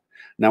internet.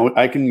 Now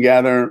I can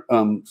gather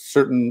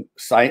certain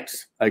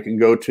sites I can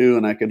go to,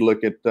 and I could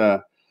look at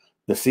the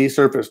sea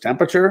surface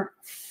temperature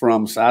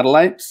from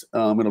satellites.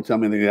 It'll tell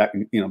me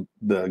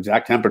the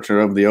exact temperature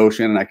of the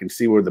ocean, and I can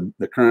see where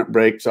the current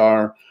breaks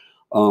are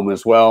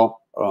as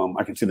well.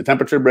 I can see the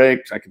temperature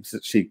breaks. I can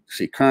see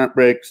current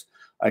breaks.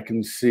 I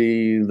can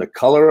see the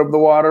color of the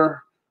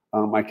water.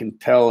 I can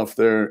tell if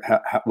they're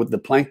with the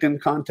plankton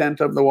content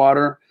of the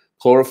water,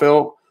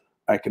 chlorophyll.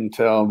 I can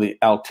tell the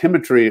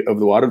altimetry of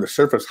the water, the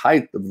surface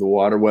height of the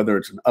water, whether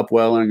it's an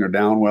upwelling or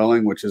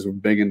downwelling, which is a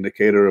big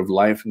indicator of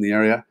life in the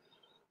area.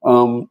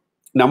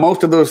 Now,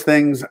 most of those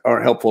things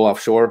are helpful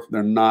offshore.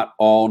 They're not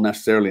all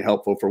necessarily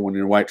helpful for when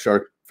you're white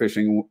shark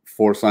fishing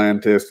for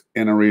scientists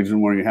in a region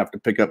where you have to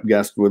pick up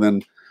guests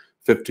within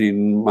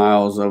 15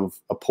 miles of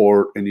a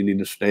port and you need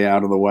to stay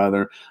out of the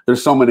weather.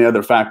 There's so many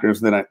other factors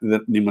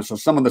so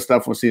some of the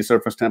stuff with sea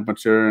surface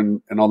temperature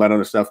and all that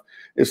other stuff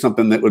is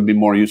something that would be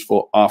more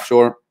useful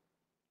offshore.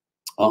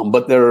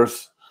 But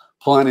there's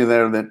plenty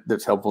there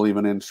that's helpful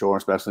even inshore,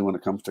 especially when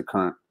it comes to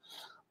current.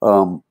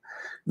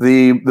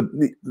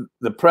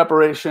 The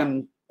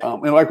preparation,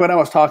 like what I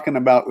was talking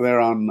about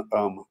there on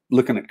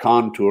looking at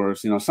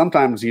contours,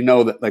 sometimes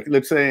that, like,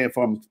 let's say if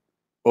I'm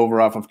over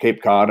off of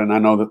Cape Cod and I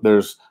know that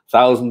there's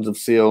thousands of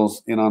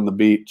seals in on the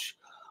beach,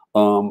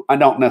 I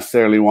don't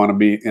necessarily want to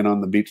be in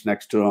on the beach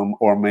next to them,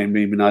 or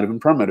maybe not even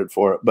permitted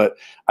for it, but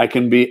I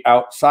can be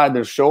outside.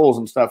 There's shoals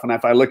and stuff, and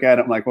if I look at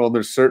it, I'm like, well,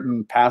 there's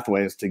certain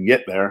pathways to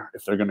get there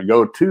if they're going to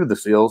go to the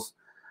seals.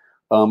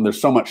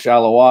 There's so much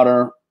shallow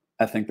water.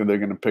 I think that they're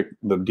going to pick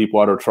the deep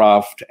water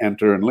trough to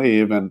enter and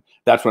leave. And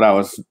that's what I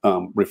was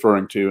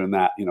referring to in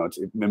that,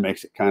 it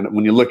makes it kind of,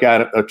 when you look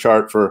at it, a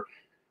chart for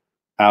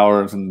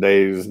hours and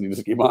days and you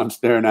just keep on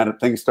staring at it,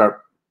 things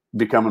start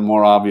becoming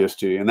more obvious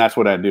to you. And that's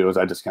what I do, is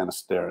I just kind of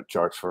stare at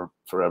charts for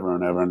forever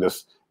and ever and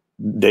just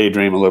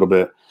daydream a little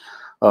bit.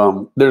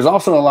 There's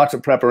also lots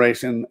of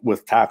preparation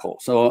with tackle.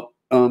 So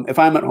if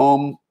I'm at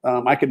home,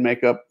 I could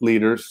make up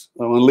leaders.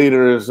 A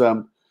leader is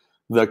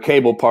the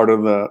cable part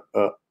of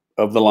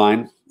the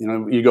line.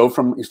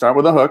 You start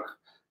with a hook.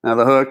 Now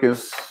the hook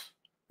is,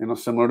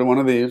 similar to one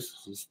of these,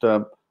 just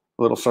a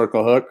little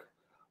circle hook.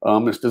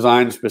 It's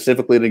designed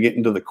specifically to get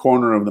into the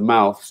corner of the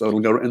mouth. So it'll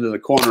go into the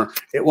corner.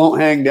 It won't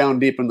hang down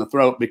deep in the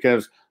throat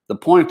because the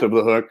point of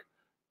the hook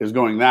is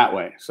going that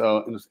way.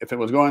 So if it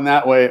was going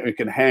that way, it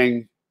could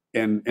hang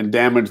and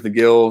damage the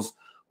gills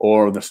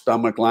or the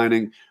stomach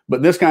lining.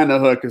 But this kind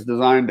of hook is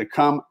designed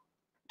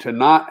to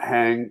not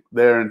hang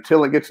there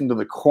until it gets into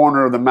the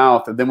corner of the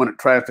mouth. And then when it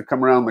tries to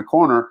come around the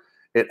corner,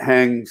 it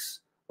hangs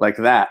like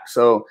that.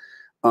 So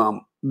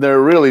they're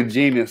really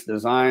genius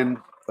design.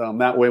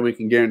 That way we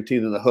can guarantee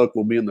that the hook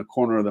will be in the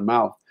corner of the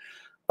mouth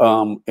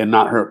and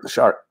not hurt the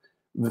shark.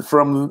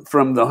 From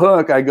the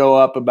hook, I go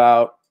up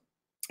about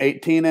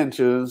 18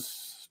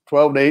 inches,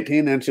 12 to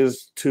 18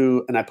 inches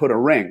and I put a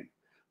ring.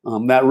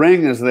 That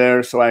ring is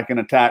there so I can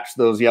attach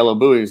those yellow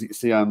buoys that you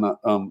see on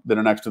the that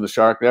are next to the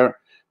shark there.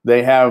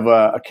 They have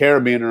a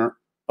carabiner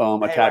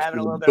attached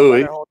to the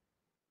buoy.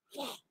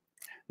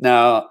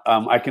 Now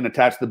I can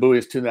attach the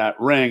buoys to that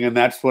ring, and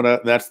that's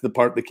the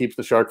part that keeps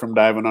the shark from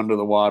diving under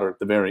the water at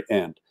the very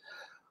end.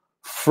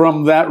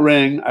 From that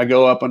ring, I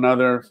go up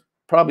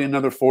probably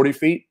another 40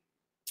 feet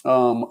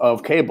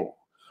of cable.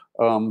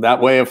 That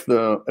way, if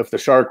the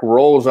shark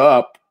rolls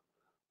up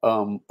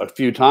a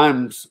few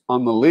times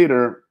on the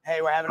leader,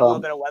 hey, we're having a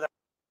little bit of weather.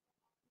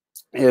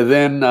 And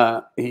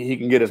then he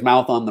can get his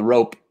mouth on the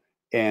rope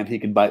and he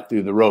can bite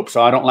through the rope.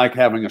 So I don't like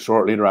having a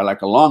short leader. I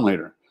like a long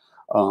leader.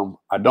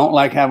 I don't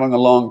like having a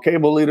long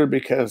cable leader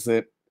because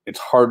it's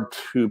hard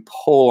to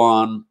pull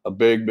on a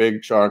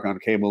big shark on a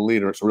cable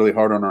leader. It's really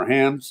hard on our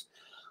hands.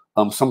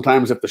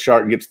 Sometimes if the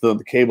shark gets the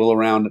cable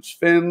around its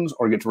fins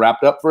or gets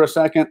wrapped up for a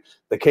second,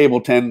 the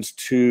cable tends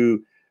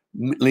to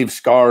leave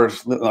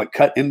scars, like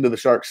cut into the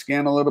shark's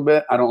skin a little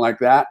bit. I don't like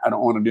that. I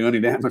don't want to do any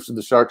damage to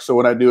the shark. So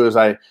what I do is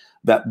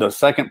the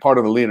second part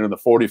of the leader, the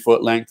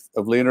 40-foot length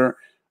of leader,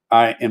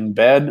 I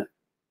embed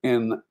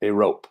in a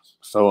rope.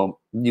 So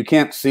you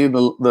can't see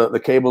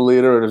the cable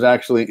leader. It is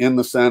actually in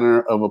the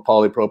center of a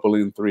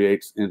polypropylene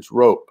 3/8 inch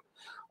rope.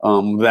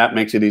 That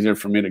makes it easier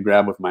for me to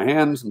grab with my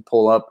hands and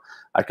pull up.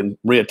 I can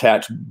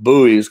reattach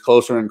buoys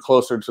closer and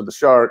closer to the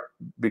shark,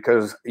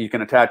 because you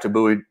can attach a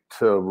buoy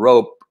to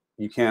rope.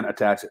 You can't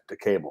attach it to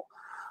cable.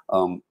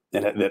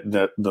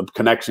 The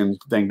connection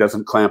thing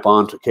doesn't clamp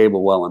onto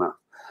cable well enough.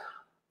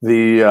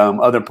 The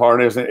other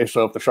part is,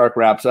 so if the shark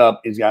wraps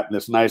up, he's got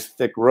this nice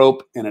thick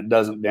rope and it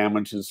doesn't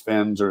damage his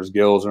fins or his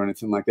gills or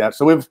anything like that.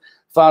 So we've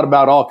thought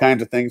about all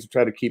kinds of things to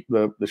try to keep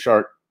the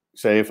shark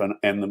safe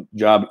and the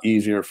job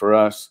easier for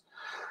us.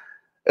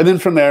 And then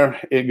from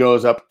there, it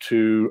goes up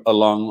to a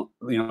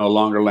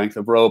longer length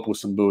of rope with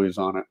some buoys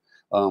on it.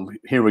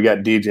 Here we got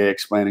DJ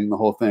explaining the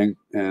whole thing,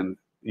 and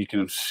you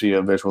can see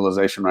a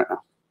visualization right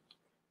now.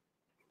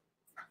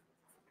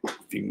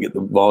 If you can get the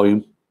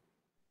volume.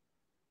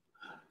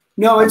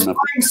 No, it's playing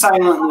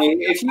silently.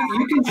 If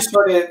you can just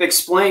sort of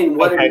explain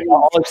what it is.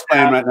 I'll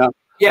explain right now.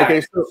 Yeah.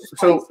 Okay,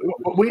 so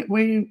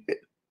we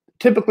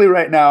typically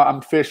right now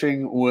I'm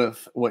fishing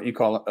with what you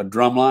call a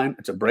drum line.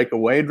 It's a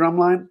breakaway drum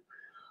line.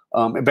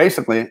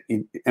 Basically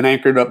an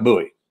anchored up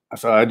buoy.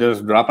 So I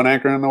just drop an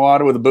anchor in the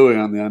water with a buoy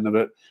on the end of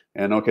it,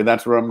 and okay,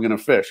 that's where I'm going to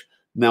fish.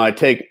 Now I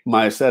take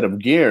my set of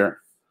gear,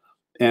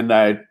 and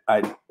I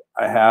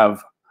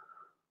have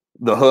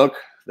the hook,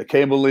 the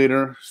cable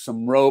leader,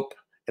 some rope,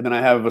 and then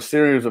I have a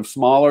series of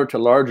smaller to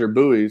larger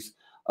buoys,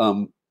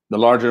 the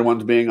larger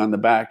ones being on the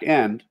back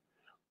end.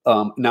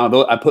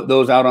 Now I put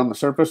those out on the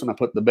surface, and I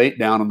put the bait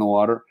down in the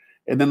water.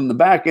 And then on the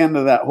back end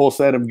of that whole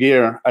set of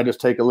gear, I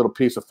just take a little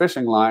piece of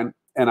fishing line,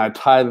 and I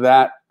tie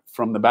that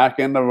from the back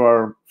end of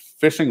our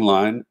fishing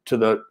line to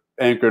the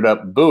anchored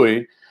up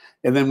buoy,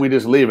 and then we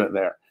just leave it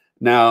there.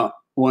 Now,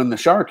 when the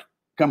shark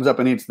comes up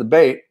and eats the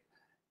bait,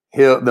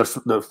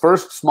 the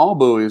first small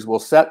buoys will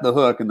set the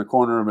hook in the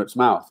corner of its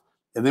mouth.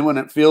 And then when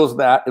it feels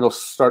that, it'll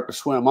start to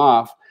swim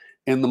off.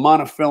 And the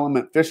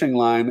monofilament fishing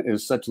line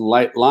is such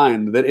light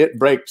line that it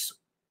breaks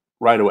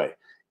right away.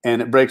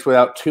 And it breaks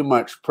without too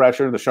much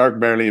pressure. The shark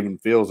barely even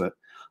feels it.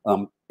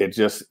 It's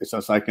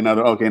just like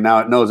another, okay, now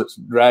it knows it's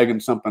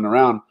dragging something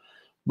around.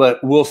 But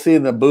we'll see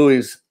the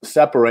buoys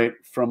separate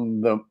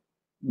from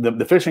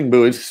the fishing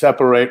buoys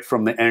separate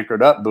from the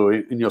anchored up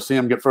buoy, and you'll see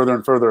them get further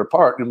and further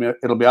apart. And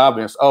it'll be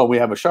obvious, oh, we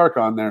have a shark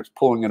on there. It's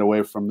pulling it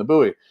away from the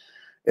buoy.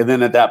 And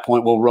then at that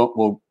point,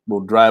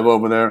 we'll drive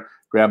over there,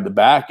 grab the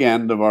back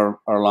end of our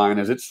line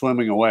as it's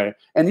swimming away.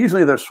 And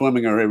usually they're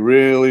swimming away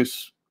really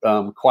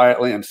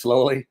quietly and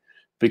slowly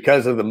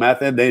because of the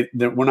method.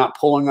 We're not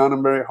pulling on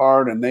them very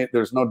hard, and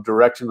there's no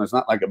direction. There's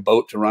not like a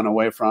boat to run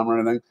away from or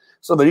anything.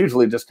 So they're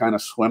usually just kind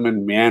of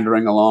swimming,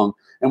 meandering along.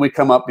 And we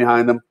come up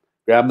behind them,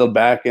 grab the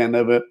back end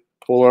of it,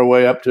 pull our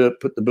way up to it,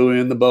 put the buoy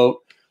in the boat,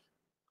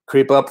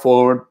 creep up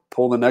forward,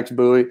 pull the next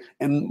buoy.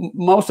 And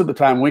most of the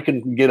time we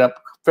can get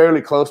up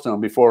fairly close to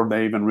them before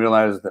they even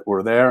realize that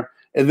we're there.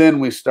 And then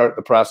we start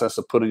the process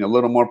of putting a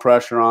little more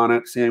pressure on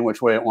it, seeing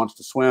which way it wants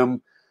to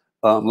swim,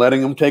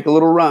 letting them take a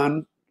little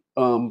run,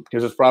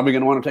 because it's probably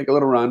going to want to take a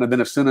little run. And then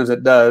as soon as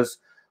it does,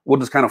 we'll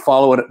just kind of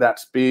follow it at that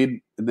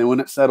speed. And then when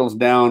it settles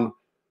down,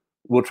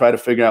 we'll try to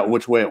figure out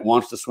which way it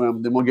wants to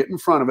swim. Then we'll get in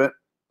front of it.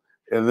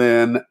 And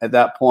then at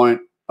that point,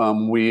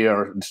 we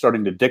are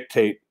starting to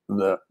dictate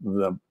the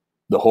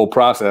whole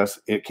process.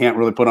 It can't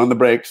really put on the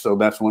brakes. So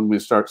that's when we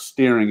start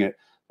steering it.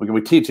 We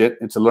teach it.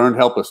 It's a learned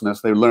helplessness.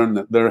 They learn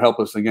that they're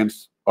helpless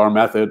against our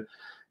method.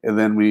 And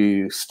then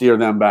we steer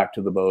them back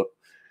to the boat.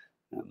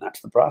 And that's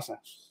the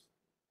process.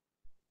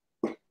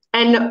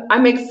 And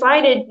I'm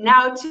excited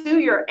now too,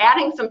 you're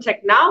adding some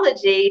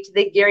technology to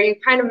the gear. You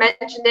kind of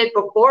mentioned it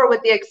before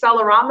with the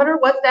accelerometer.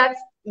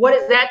 What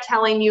is that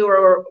telling you,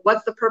 or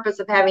what's the purpose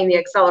of having the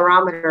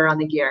accelerometer on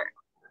the gear?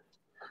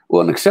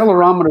 Well, an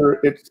accelerometer,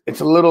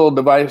 it's a little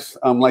device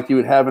like you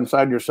would have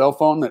inside your cell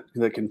phone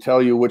that can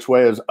tell you which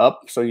way is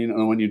up. So, you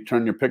know, when you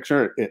turn your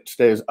picture, it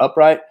stays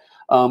upright.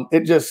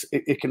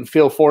 It can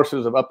feel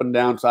forces of up and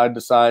down, side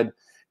to side,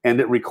 and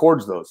it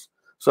records those.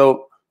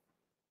 So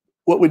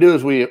what we do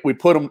is we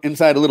put them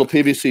inside a little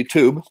PVC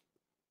tube.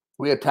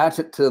 We attach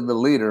it to the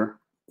leader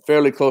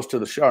fairly close to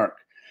the shark.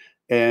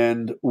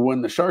 And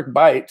when the shark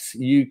bites,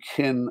 you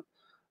can,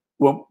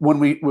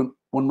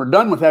 when we're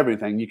done with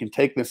everything, you can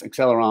take this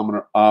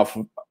accelerometer off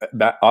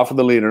of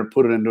the leader,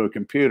 put it into a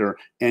computer,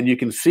 and you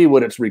can see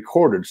what it's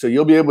recorded. So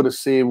you'll be able to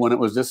see when it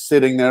was just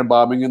sitting there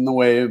bobbing in the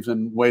waves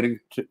and waiting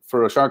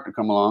for a shark to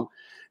come along.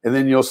 And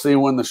then you'll see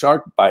when the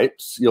shark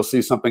bites, you'll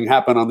see something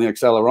happen on the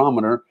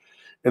accelerometer.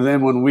 And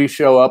then when we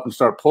show up and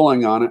start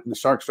pulling on it and the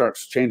shark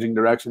starts changing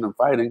direction and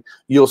fighting,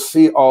 you'll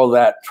see all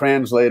that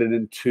translated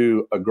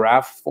into a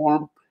graph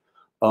form.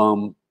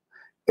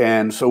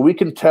 And so we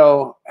can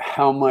tell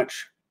how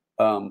much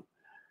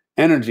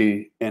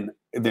energy and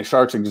the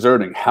shark's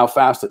exerting, how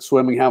fast it's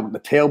swimming, how the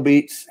tail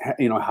beats,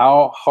 you know,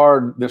 how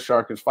hard this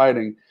shark is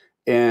fighting.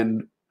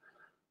 And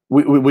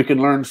we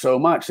can learn so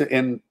much.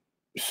 And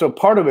so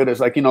part of it is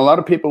like, you know, a lot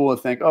of people will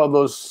think, oh,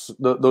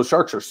 those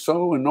sharks are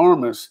so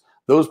enormous.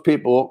 Those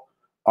people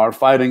are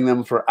fighting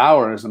them for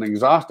hours and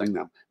exhausting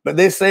them. But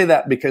they say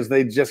that because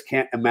they just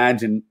can't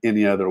imagine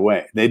any other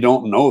way. They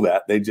don't know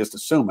that. They just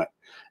assume it.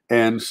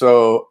 And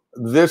so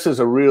this is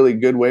a really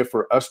good way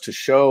for us to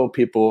show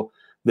people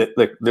that,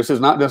 like, this is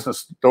not just a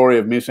story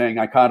of me saying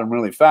I caught him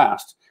really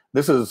fast.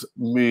 This is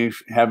me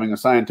having a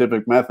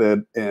scientific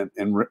method and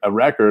a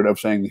record of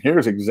saying,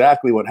 here's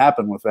exactly what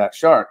happened with that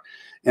shark.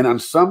 And in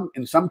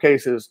some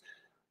cases,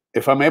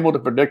 if I'm able to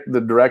predict the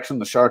direction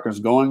the shark is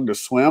going to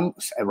swim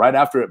right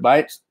after it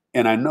bites,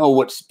 and I know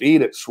what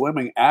speed it's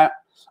swimming at,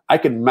 I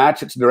can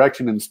match its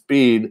direction and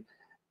speed,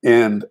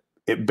 and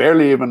it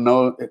barely even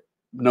knows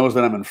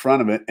that I'm in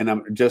front of it, and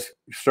I'm just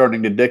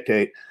starting to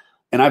dictate.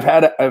 And I've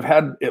had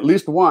at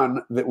least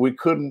one that we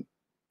couldn't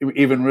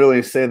even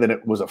really say that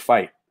it was a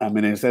fight. I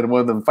mean, he said,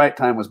 well, the fight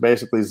time was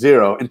basically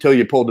 0 until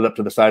you pulled it up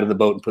to the side of the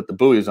boat and put the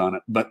buoys on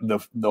it. But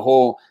the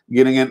whole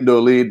getting it into a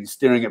lead and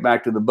steering it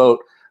back to the boat,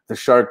 the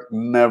shark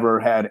never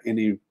had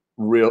any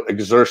real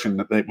exertion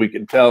that we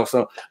could tell.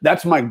 So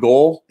that's my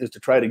goal, is to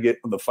try to get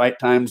the fight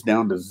times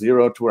down to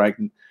 0 to where I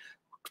can,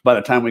 by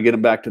the time we get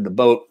them back to the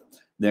boat,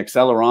 the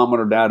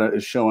accelerometer data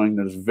is showing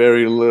there's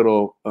very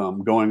little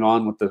going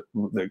on with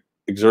the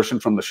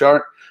exertion from the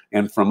shark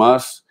and from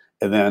us.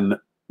 And then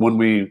when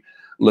we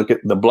look at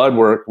the blood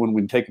work, when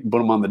we put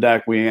them on the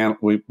deck, we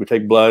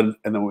take blood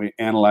and then we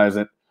analyze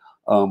it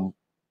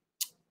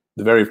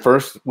the very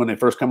first, when they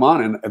first come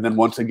on, and then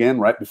once again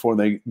right before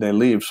they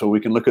leave, so we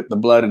can look at the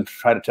blood and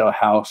try to tell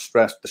how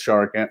stressed the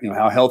shark, you know,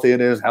 how healthy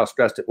it is, how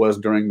stressed it was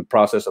during the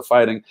process of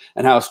fighting,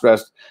 and how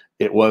stressed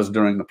it was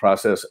during the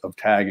process of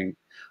tagging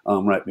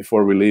right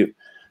before we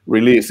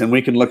release. And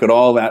we can look at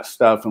all that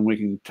stuff, and we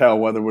can tell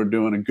whether we're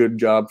doing a good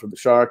job for the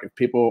shark. If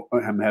people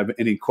have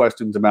any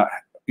questions about,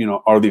 you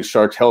know, are these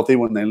sharks healthy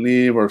when they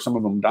leave, or some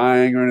of them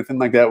dying or anything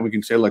like that, we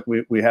can say, look,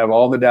 we have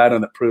all the data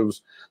that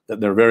proves that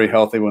they're very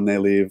healthy when they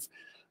leave,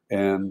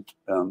 and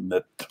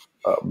that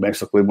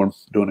basically we're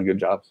doing a good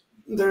job.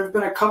 There have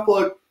been a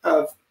couple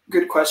of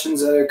good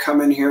questions that have come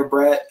in here,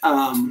 Brett,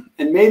 and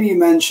maybe you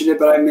mentioned it,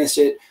 but I missed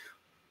it.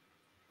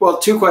 Well,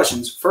 2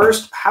 questions.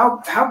 First,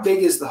 how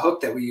big is the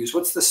hook that we use?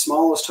 What's the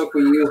smallest hook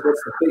we use?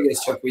 What's the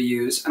biggest hook we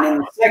use? And then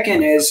the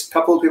second is, a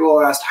couple of people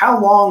have asked, how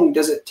long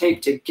does it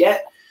take to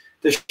get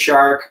the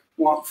shark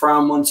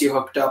from once you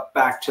hooked up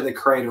back to the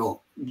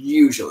cradle,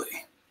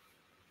 usually?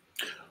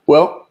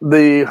 Well,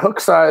 the hook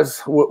size,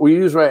 what we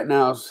use right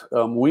now is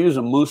we use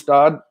a moose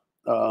dod.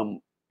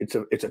 It's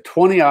a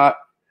 20-aught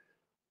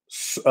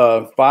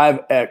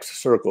 5X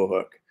circle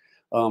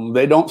hook.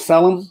 They don't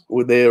sell them.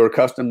 They are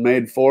custom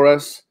made for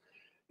us.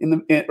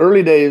 In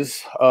early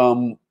days,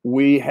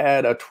 we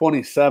had a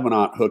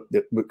 27-aught hook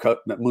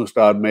that Moose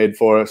Dod made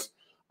for us,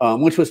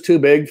 which was too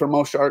big for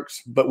most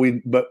sharks. But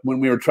when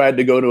we were tried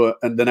to go to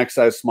the next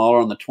size smaller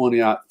on the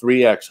 20-aught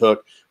 3X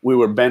hook, we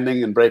were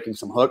bending and breaking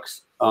some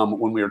hooks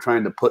when we were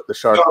trying to put the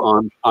shark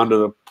onto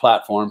the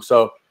platform.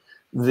 So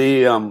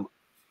the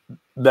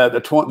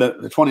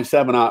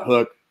 27-aught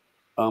hook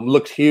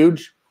looks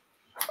huge,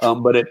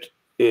 but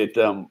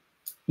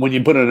when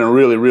you put it in a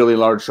really, really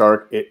large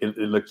shark, it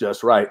looks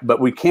just right.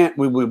 But we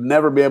would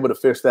never be able to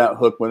fish that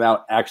hook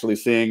without actually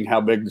seeing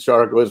how big the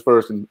shark was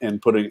first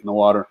and putting it in the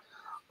water.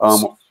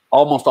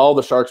 Almost all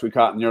the sharks we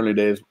caught in the early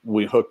days,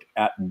 we hooked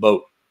at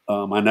boat.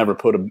 I never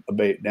put a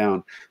bait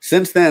down.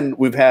 Since then,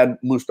 we've had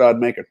Moose Dod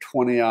make a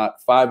 20-aught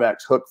 5X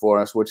hook for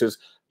us, which is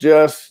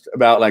just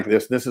about like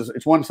this.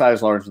 It's one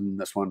size larger than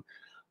this one.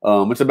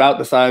 It's about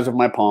the size of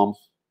my palm.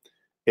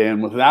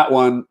 And with that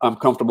one, I'm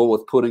comfortable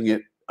with putting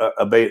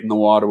a bait in the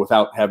water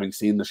without having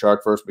seen the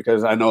shark first,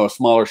 because I know a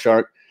smaller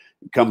shark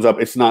comes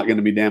up, it's not going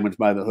to be damaged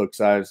by the hook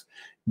size.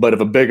 But if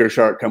a bigger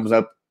shark comes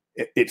up,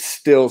 it's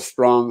still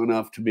strong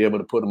enough to be able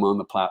to put them on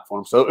the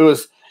platform. So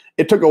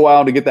it took a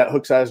while to get that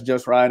hook size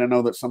just right. I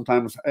know that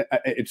sometimes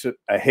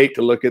I hate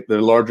to look at the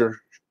larger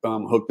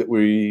hook that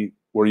we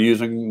were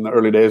using in the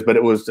early days, but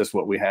it was just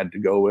what we had to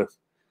go with.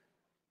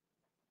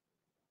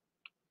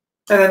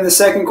 And then the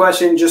second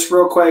question, just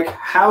real quick,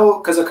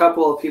 because a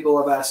couple of people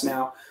have asked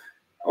now,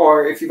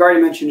 or if you've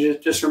already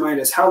mentioned, just remind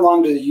us, how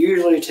long does it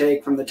usually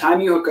take from the time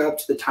you hook up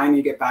to the time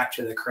you get back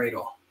to the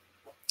cradle?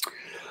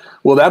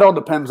 Well, that all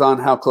depends on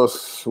how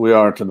close we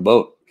are to the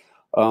boat.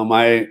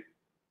 The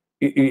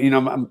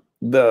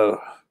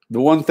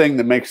one thing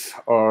that makes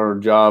our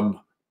job,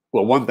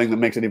 well, one thing that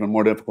makes it even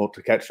more difficult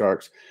to catch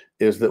sharks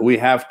is that we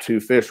have to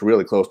fish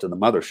really close to the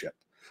mothership.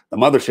 The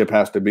mothership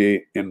has to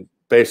be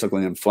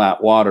basically in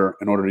flat water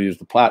in order to use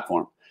the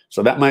platform.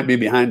 So that might be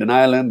behind an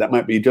island, that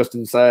might be just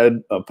inside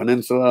a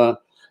peninsula.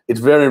 It's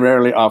very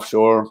rarely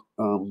offshore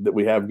that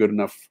we have good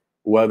enough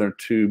weather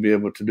to be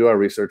able to do our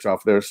research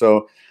off there.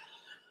 So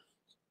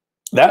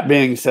that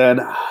being said,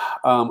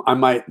 I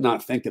might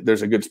not think that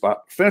there's a good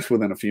spot to fish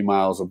within a few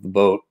miles of the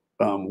boat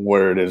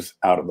where it is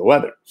out of the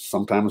weather.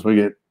 Sometimes we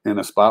get in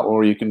a spot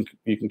where you can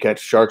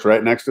catch sharks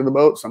right next to the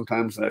boat.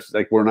 Sometimes it's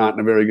like we're not in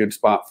a very good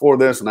spot for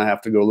this, and I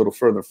have to go a little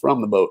further from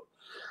the boat.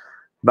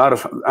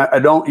 I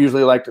don't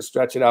usually like to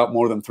stretch it out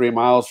more than 3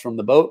 miles from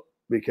the boat,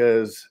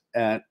 because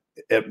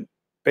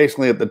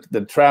basically at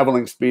the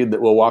traveling speed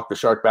that will walk the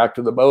shark back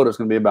to the boat is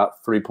going to be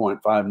about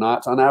 3.5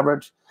 knots on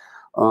average,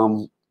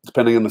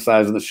 depending on the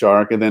size of the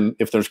shark. And then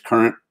if there's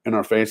current in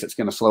our face, it's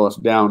going to slow us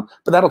down.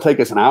 But that'll take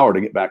us an hour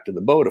to get back to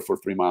the boat if we're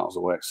 3 miles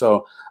away.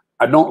 So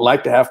I don't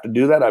like to have to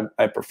do that.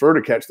 I prefer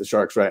to catch the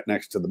sharks right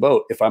next to the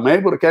boat. If I'm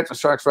able to catch the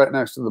sharks right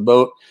next to the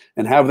boat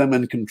and have them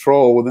in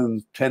control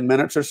within 10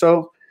 minutes or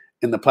so,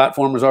 and the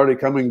platform is already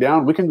coming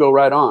down, we can go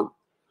right on.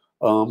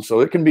 So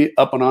it can be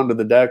up and onto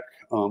the deck,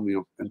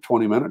 in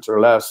 20 minutes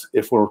or less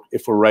if we're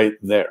right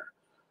there.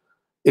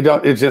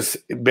 It's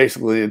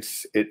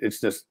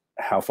just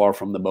how far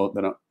from the boat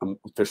that I'm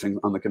fishing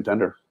on the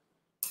contender.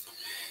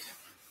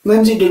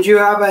 Lindsay, did you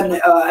have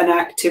an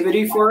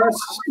activity for us?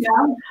 Yeah,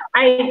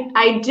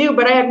 I do,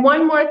 but I had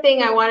one more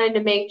thing I wanted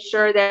to make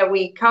sure that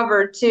we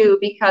covered too,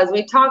 because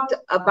we talked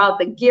about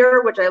the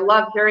gear, which I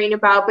love hearing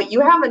about, but you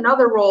have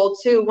another role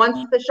too. Once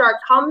the shark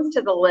comes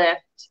to the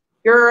lift,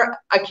 you're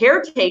a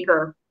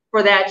caretaker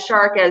for that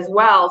shark as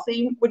well. So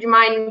would you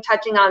mind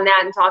touching on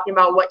that and talking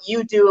about what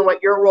you do and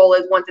what your role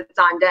is once it's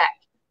on deck?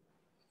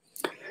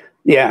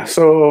 Yeah,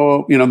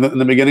 so in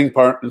the beginning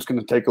part, it's going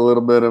to take a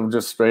little bit of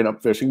just straight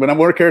up fishing, but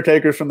we're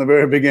caretakers from the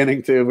very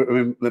beginning too. I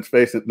mean, let's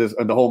face it,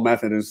 the whole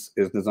method is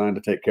designed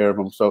to take care of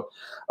them. So,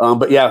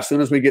 but yeah, as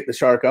soon as we get the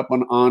shark up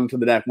onto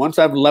the deck, once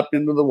I've leapt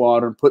into the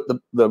water and put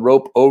the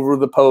rope over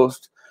the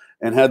post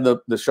and had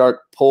the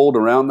shark pulled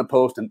around the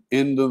post and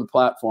into the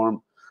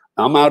platform,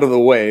 I'm out of the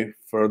way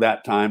for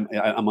that time.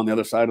 I'm on the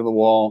other side of the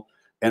wall,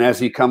 and as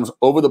he comes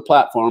over the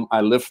platform,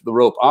 I lift the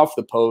rope off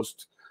the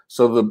post,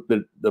 so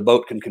the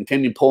boat can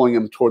continue pulling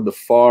him toward the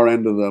far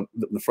end of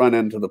the front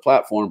end of the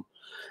platform.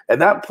 At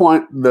that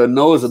point, the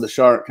nose of the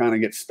shark kind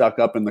of gets stuck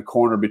up in the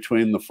corner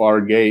between the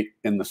far gate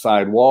and the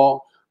side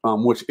wall,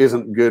 which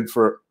isn't good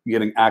for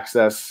getting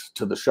access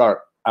to the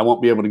shark. I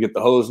won't be able to get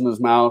the hose in his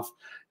mouth,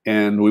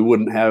 and we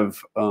wouldn't have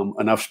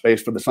enough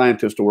space for the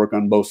scientists to work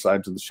on both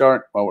sides of the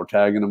shark while we're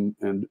tagging them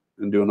and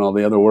doing all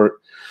the other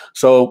work.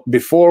 So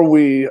before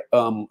we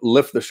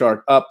lift the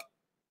shark up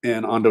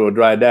and onto a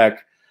dry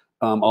deck,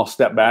 I'll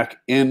step back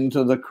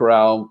into the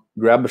corral,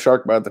 grab the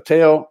shark by the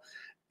tail,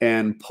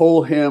 and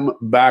pull him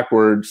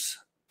backwards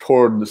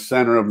toward the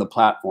center of the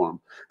platform.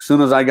 As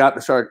soon as I got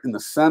the shark in the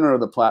center of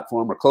the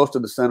platform or close to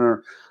the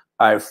center,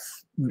 I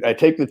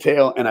take the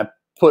tail and I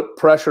put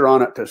pressure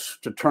on it to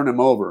turn him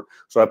over.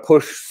 So I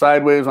push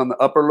sideways on the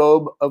upper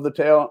lobe of the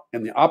tail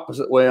and the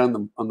opposite way on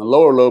the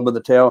lower lobe of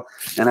the tail,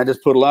 and I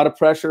just put a lot of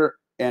pressure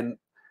and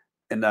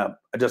I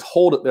just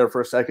hold it there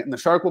for a second, and the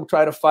shark will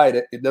try to fight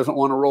it. It doesn't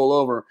want to roll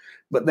over,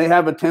 but they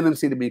have a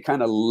tendency to be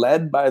kind of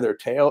led by their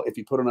tail if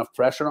you put enough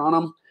pressure on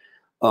them.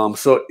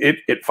 So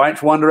it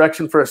fights one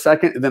direction for a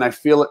second, and then I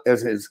feel it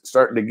as it's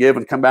starting to give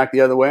and come back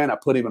the other way, and I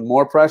put even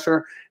more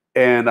pressure,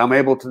 and I'm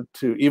able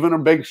to even a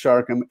big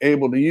shark, I'm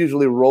able to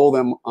usually roll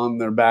them on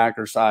their back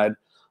or side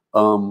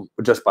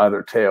just by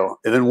their tail.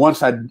 And then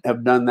once I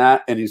have done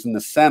that and he's in the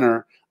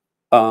center,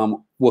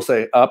 we'll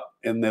say up,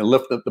 and they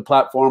lift the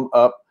platform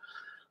up.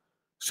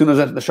 As soon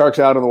as the shark's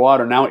out of the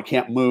water, now it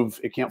can't move.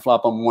 It can't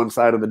flop on one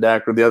side of the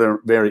deck or the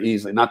other very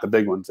easily, not the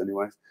big ones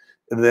anyway.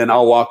 And then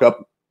I'll walk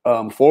up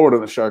forward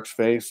of the shark's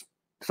face.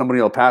 Somebody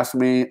will pass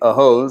me a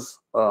hose,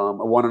 a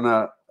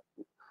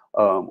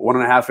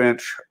 1.5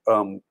 inch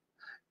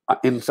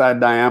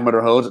inside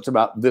diameter hose. It's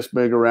about this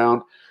big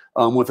around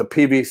with a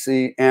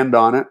PVC end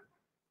on it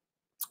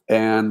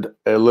and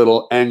a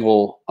little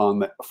angle on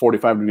the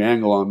 45-degree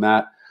angle on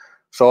that.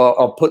 So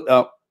I'll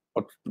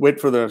wait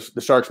for the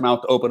shark's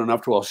mouth to open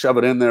enough to I'll shove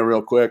it in there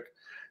real quick,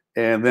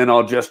 and then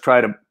I'll just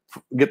try to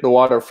get the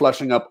water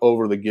flushing up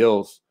over the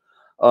gills.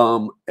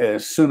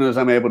 As soon as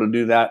I'm able to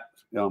do that,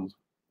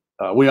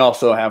 we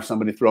also have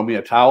somebody throw me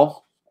a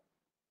towel,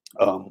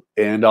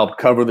 and I'll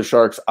cover the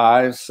shark's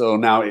eyes, so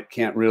now it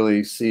can't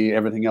really see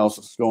everything else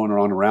that's going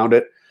on around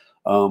it.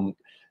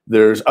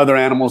 There's other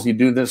animals you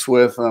do this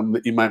with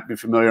that you might be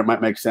familiar. It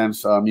might make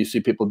sense. You see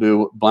people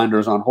do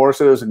blinders on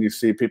horses, and you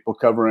see people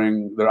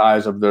covering their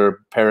eyes of their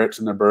parrots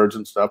and their birds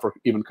and stuff, or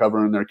even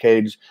covering their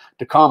cage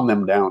to calm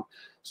them down.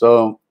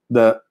 So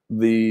the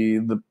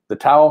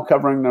towel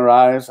covering their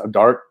eyes, a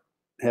dark,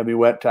 heavy,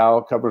 wet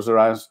towel covers their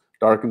eyes,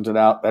 darkens it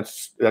out.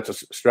 That's a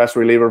stress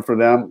reliever for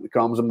them. It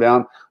calms them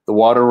down. The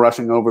water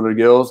rushing over their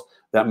gills,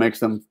 that makes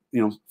them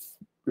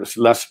just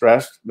less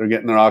stressed. They're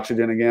getting their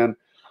oxygen again.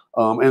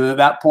 And at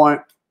that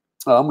point,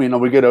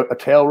 we get a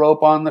tail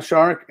rope on the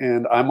shark,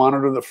 and I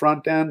monitor the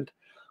front end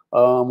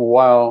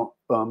while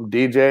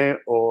DJ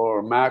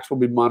or Max will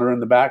be monitoring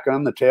the back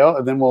on the tail,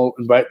 and then we'll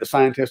invite the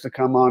scientists to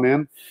come on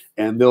in,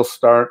 and they'll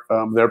start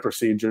their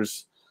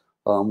procedures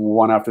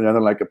one after the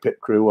other, like a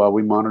pit crew, while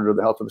we monitor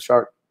the health of the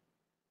shark.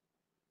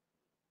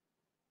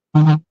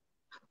 Mm-hmm.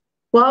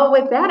 Well,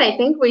 with that, I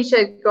think we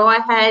should go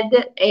ahead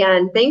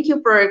and thank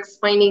you for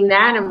explaining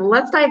that. And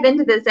let's dive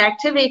into this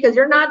activity, because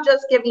you're not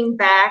just giving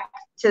back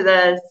to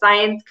the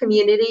science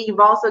community. You've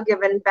also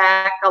given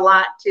back a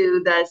lot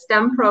to the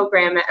STEM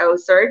program at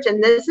OSearch,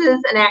 and this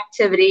is an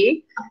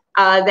activity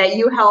that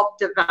you helped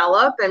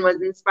develop and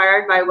was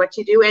inspired by what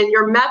you do. And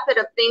your method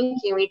of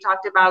thinking, we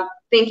talked about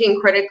thinking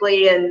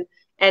critically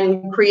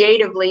and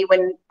creatively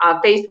when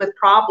faced with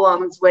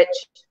problems, which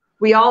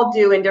we all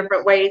do in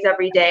different ways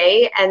every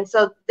day. And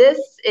so this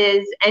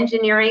is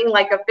engineering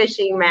like a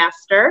fishing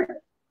master.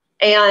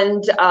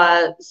 And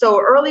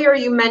so earlier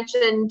you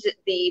mentioned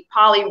the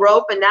poly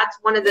rope, and that's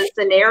one of the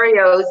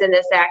scenarios in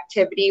this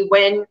activity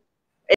when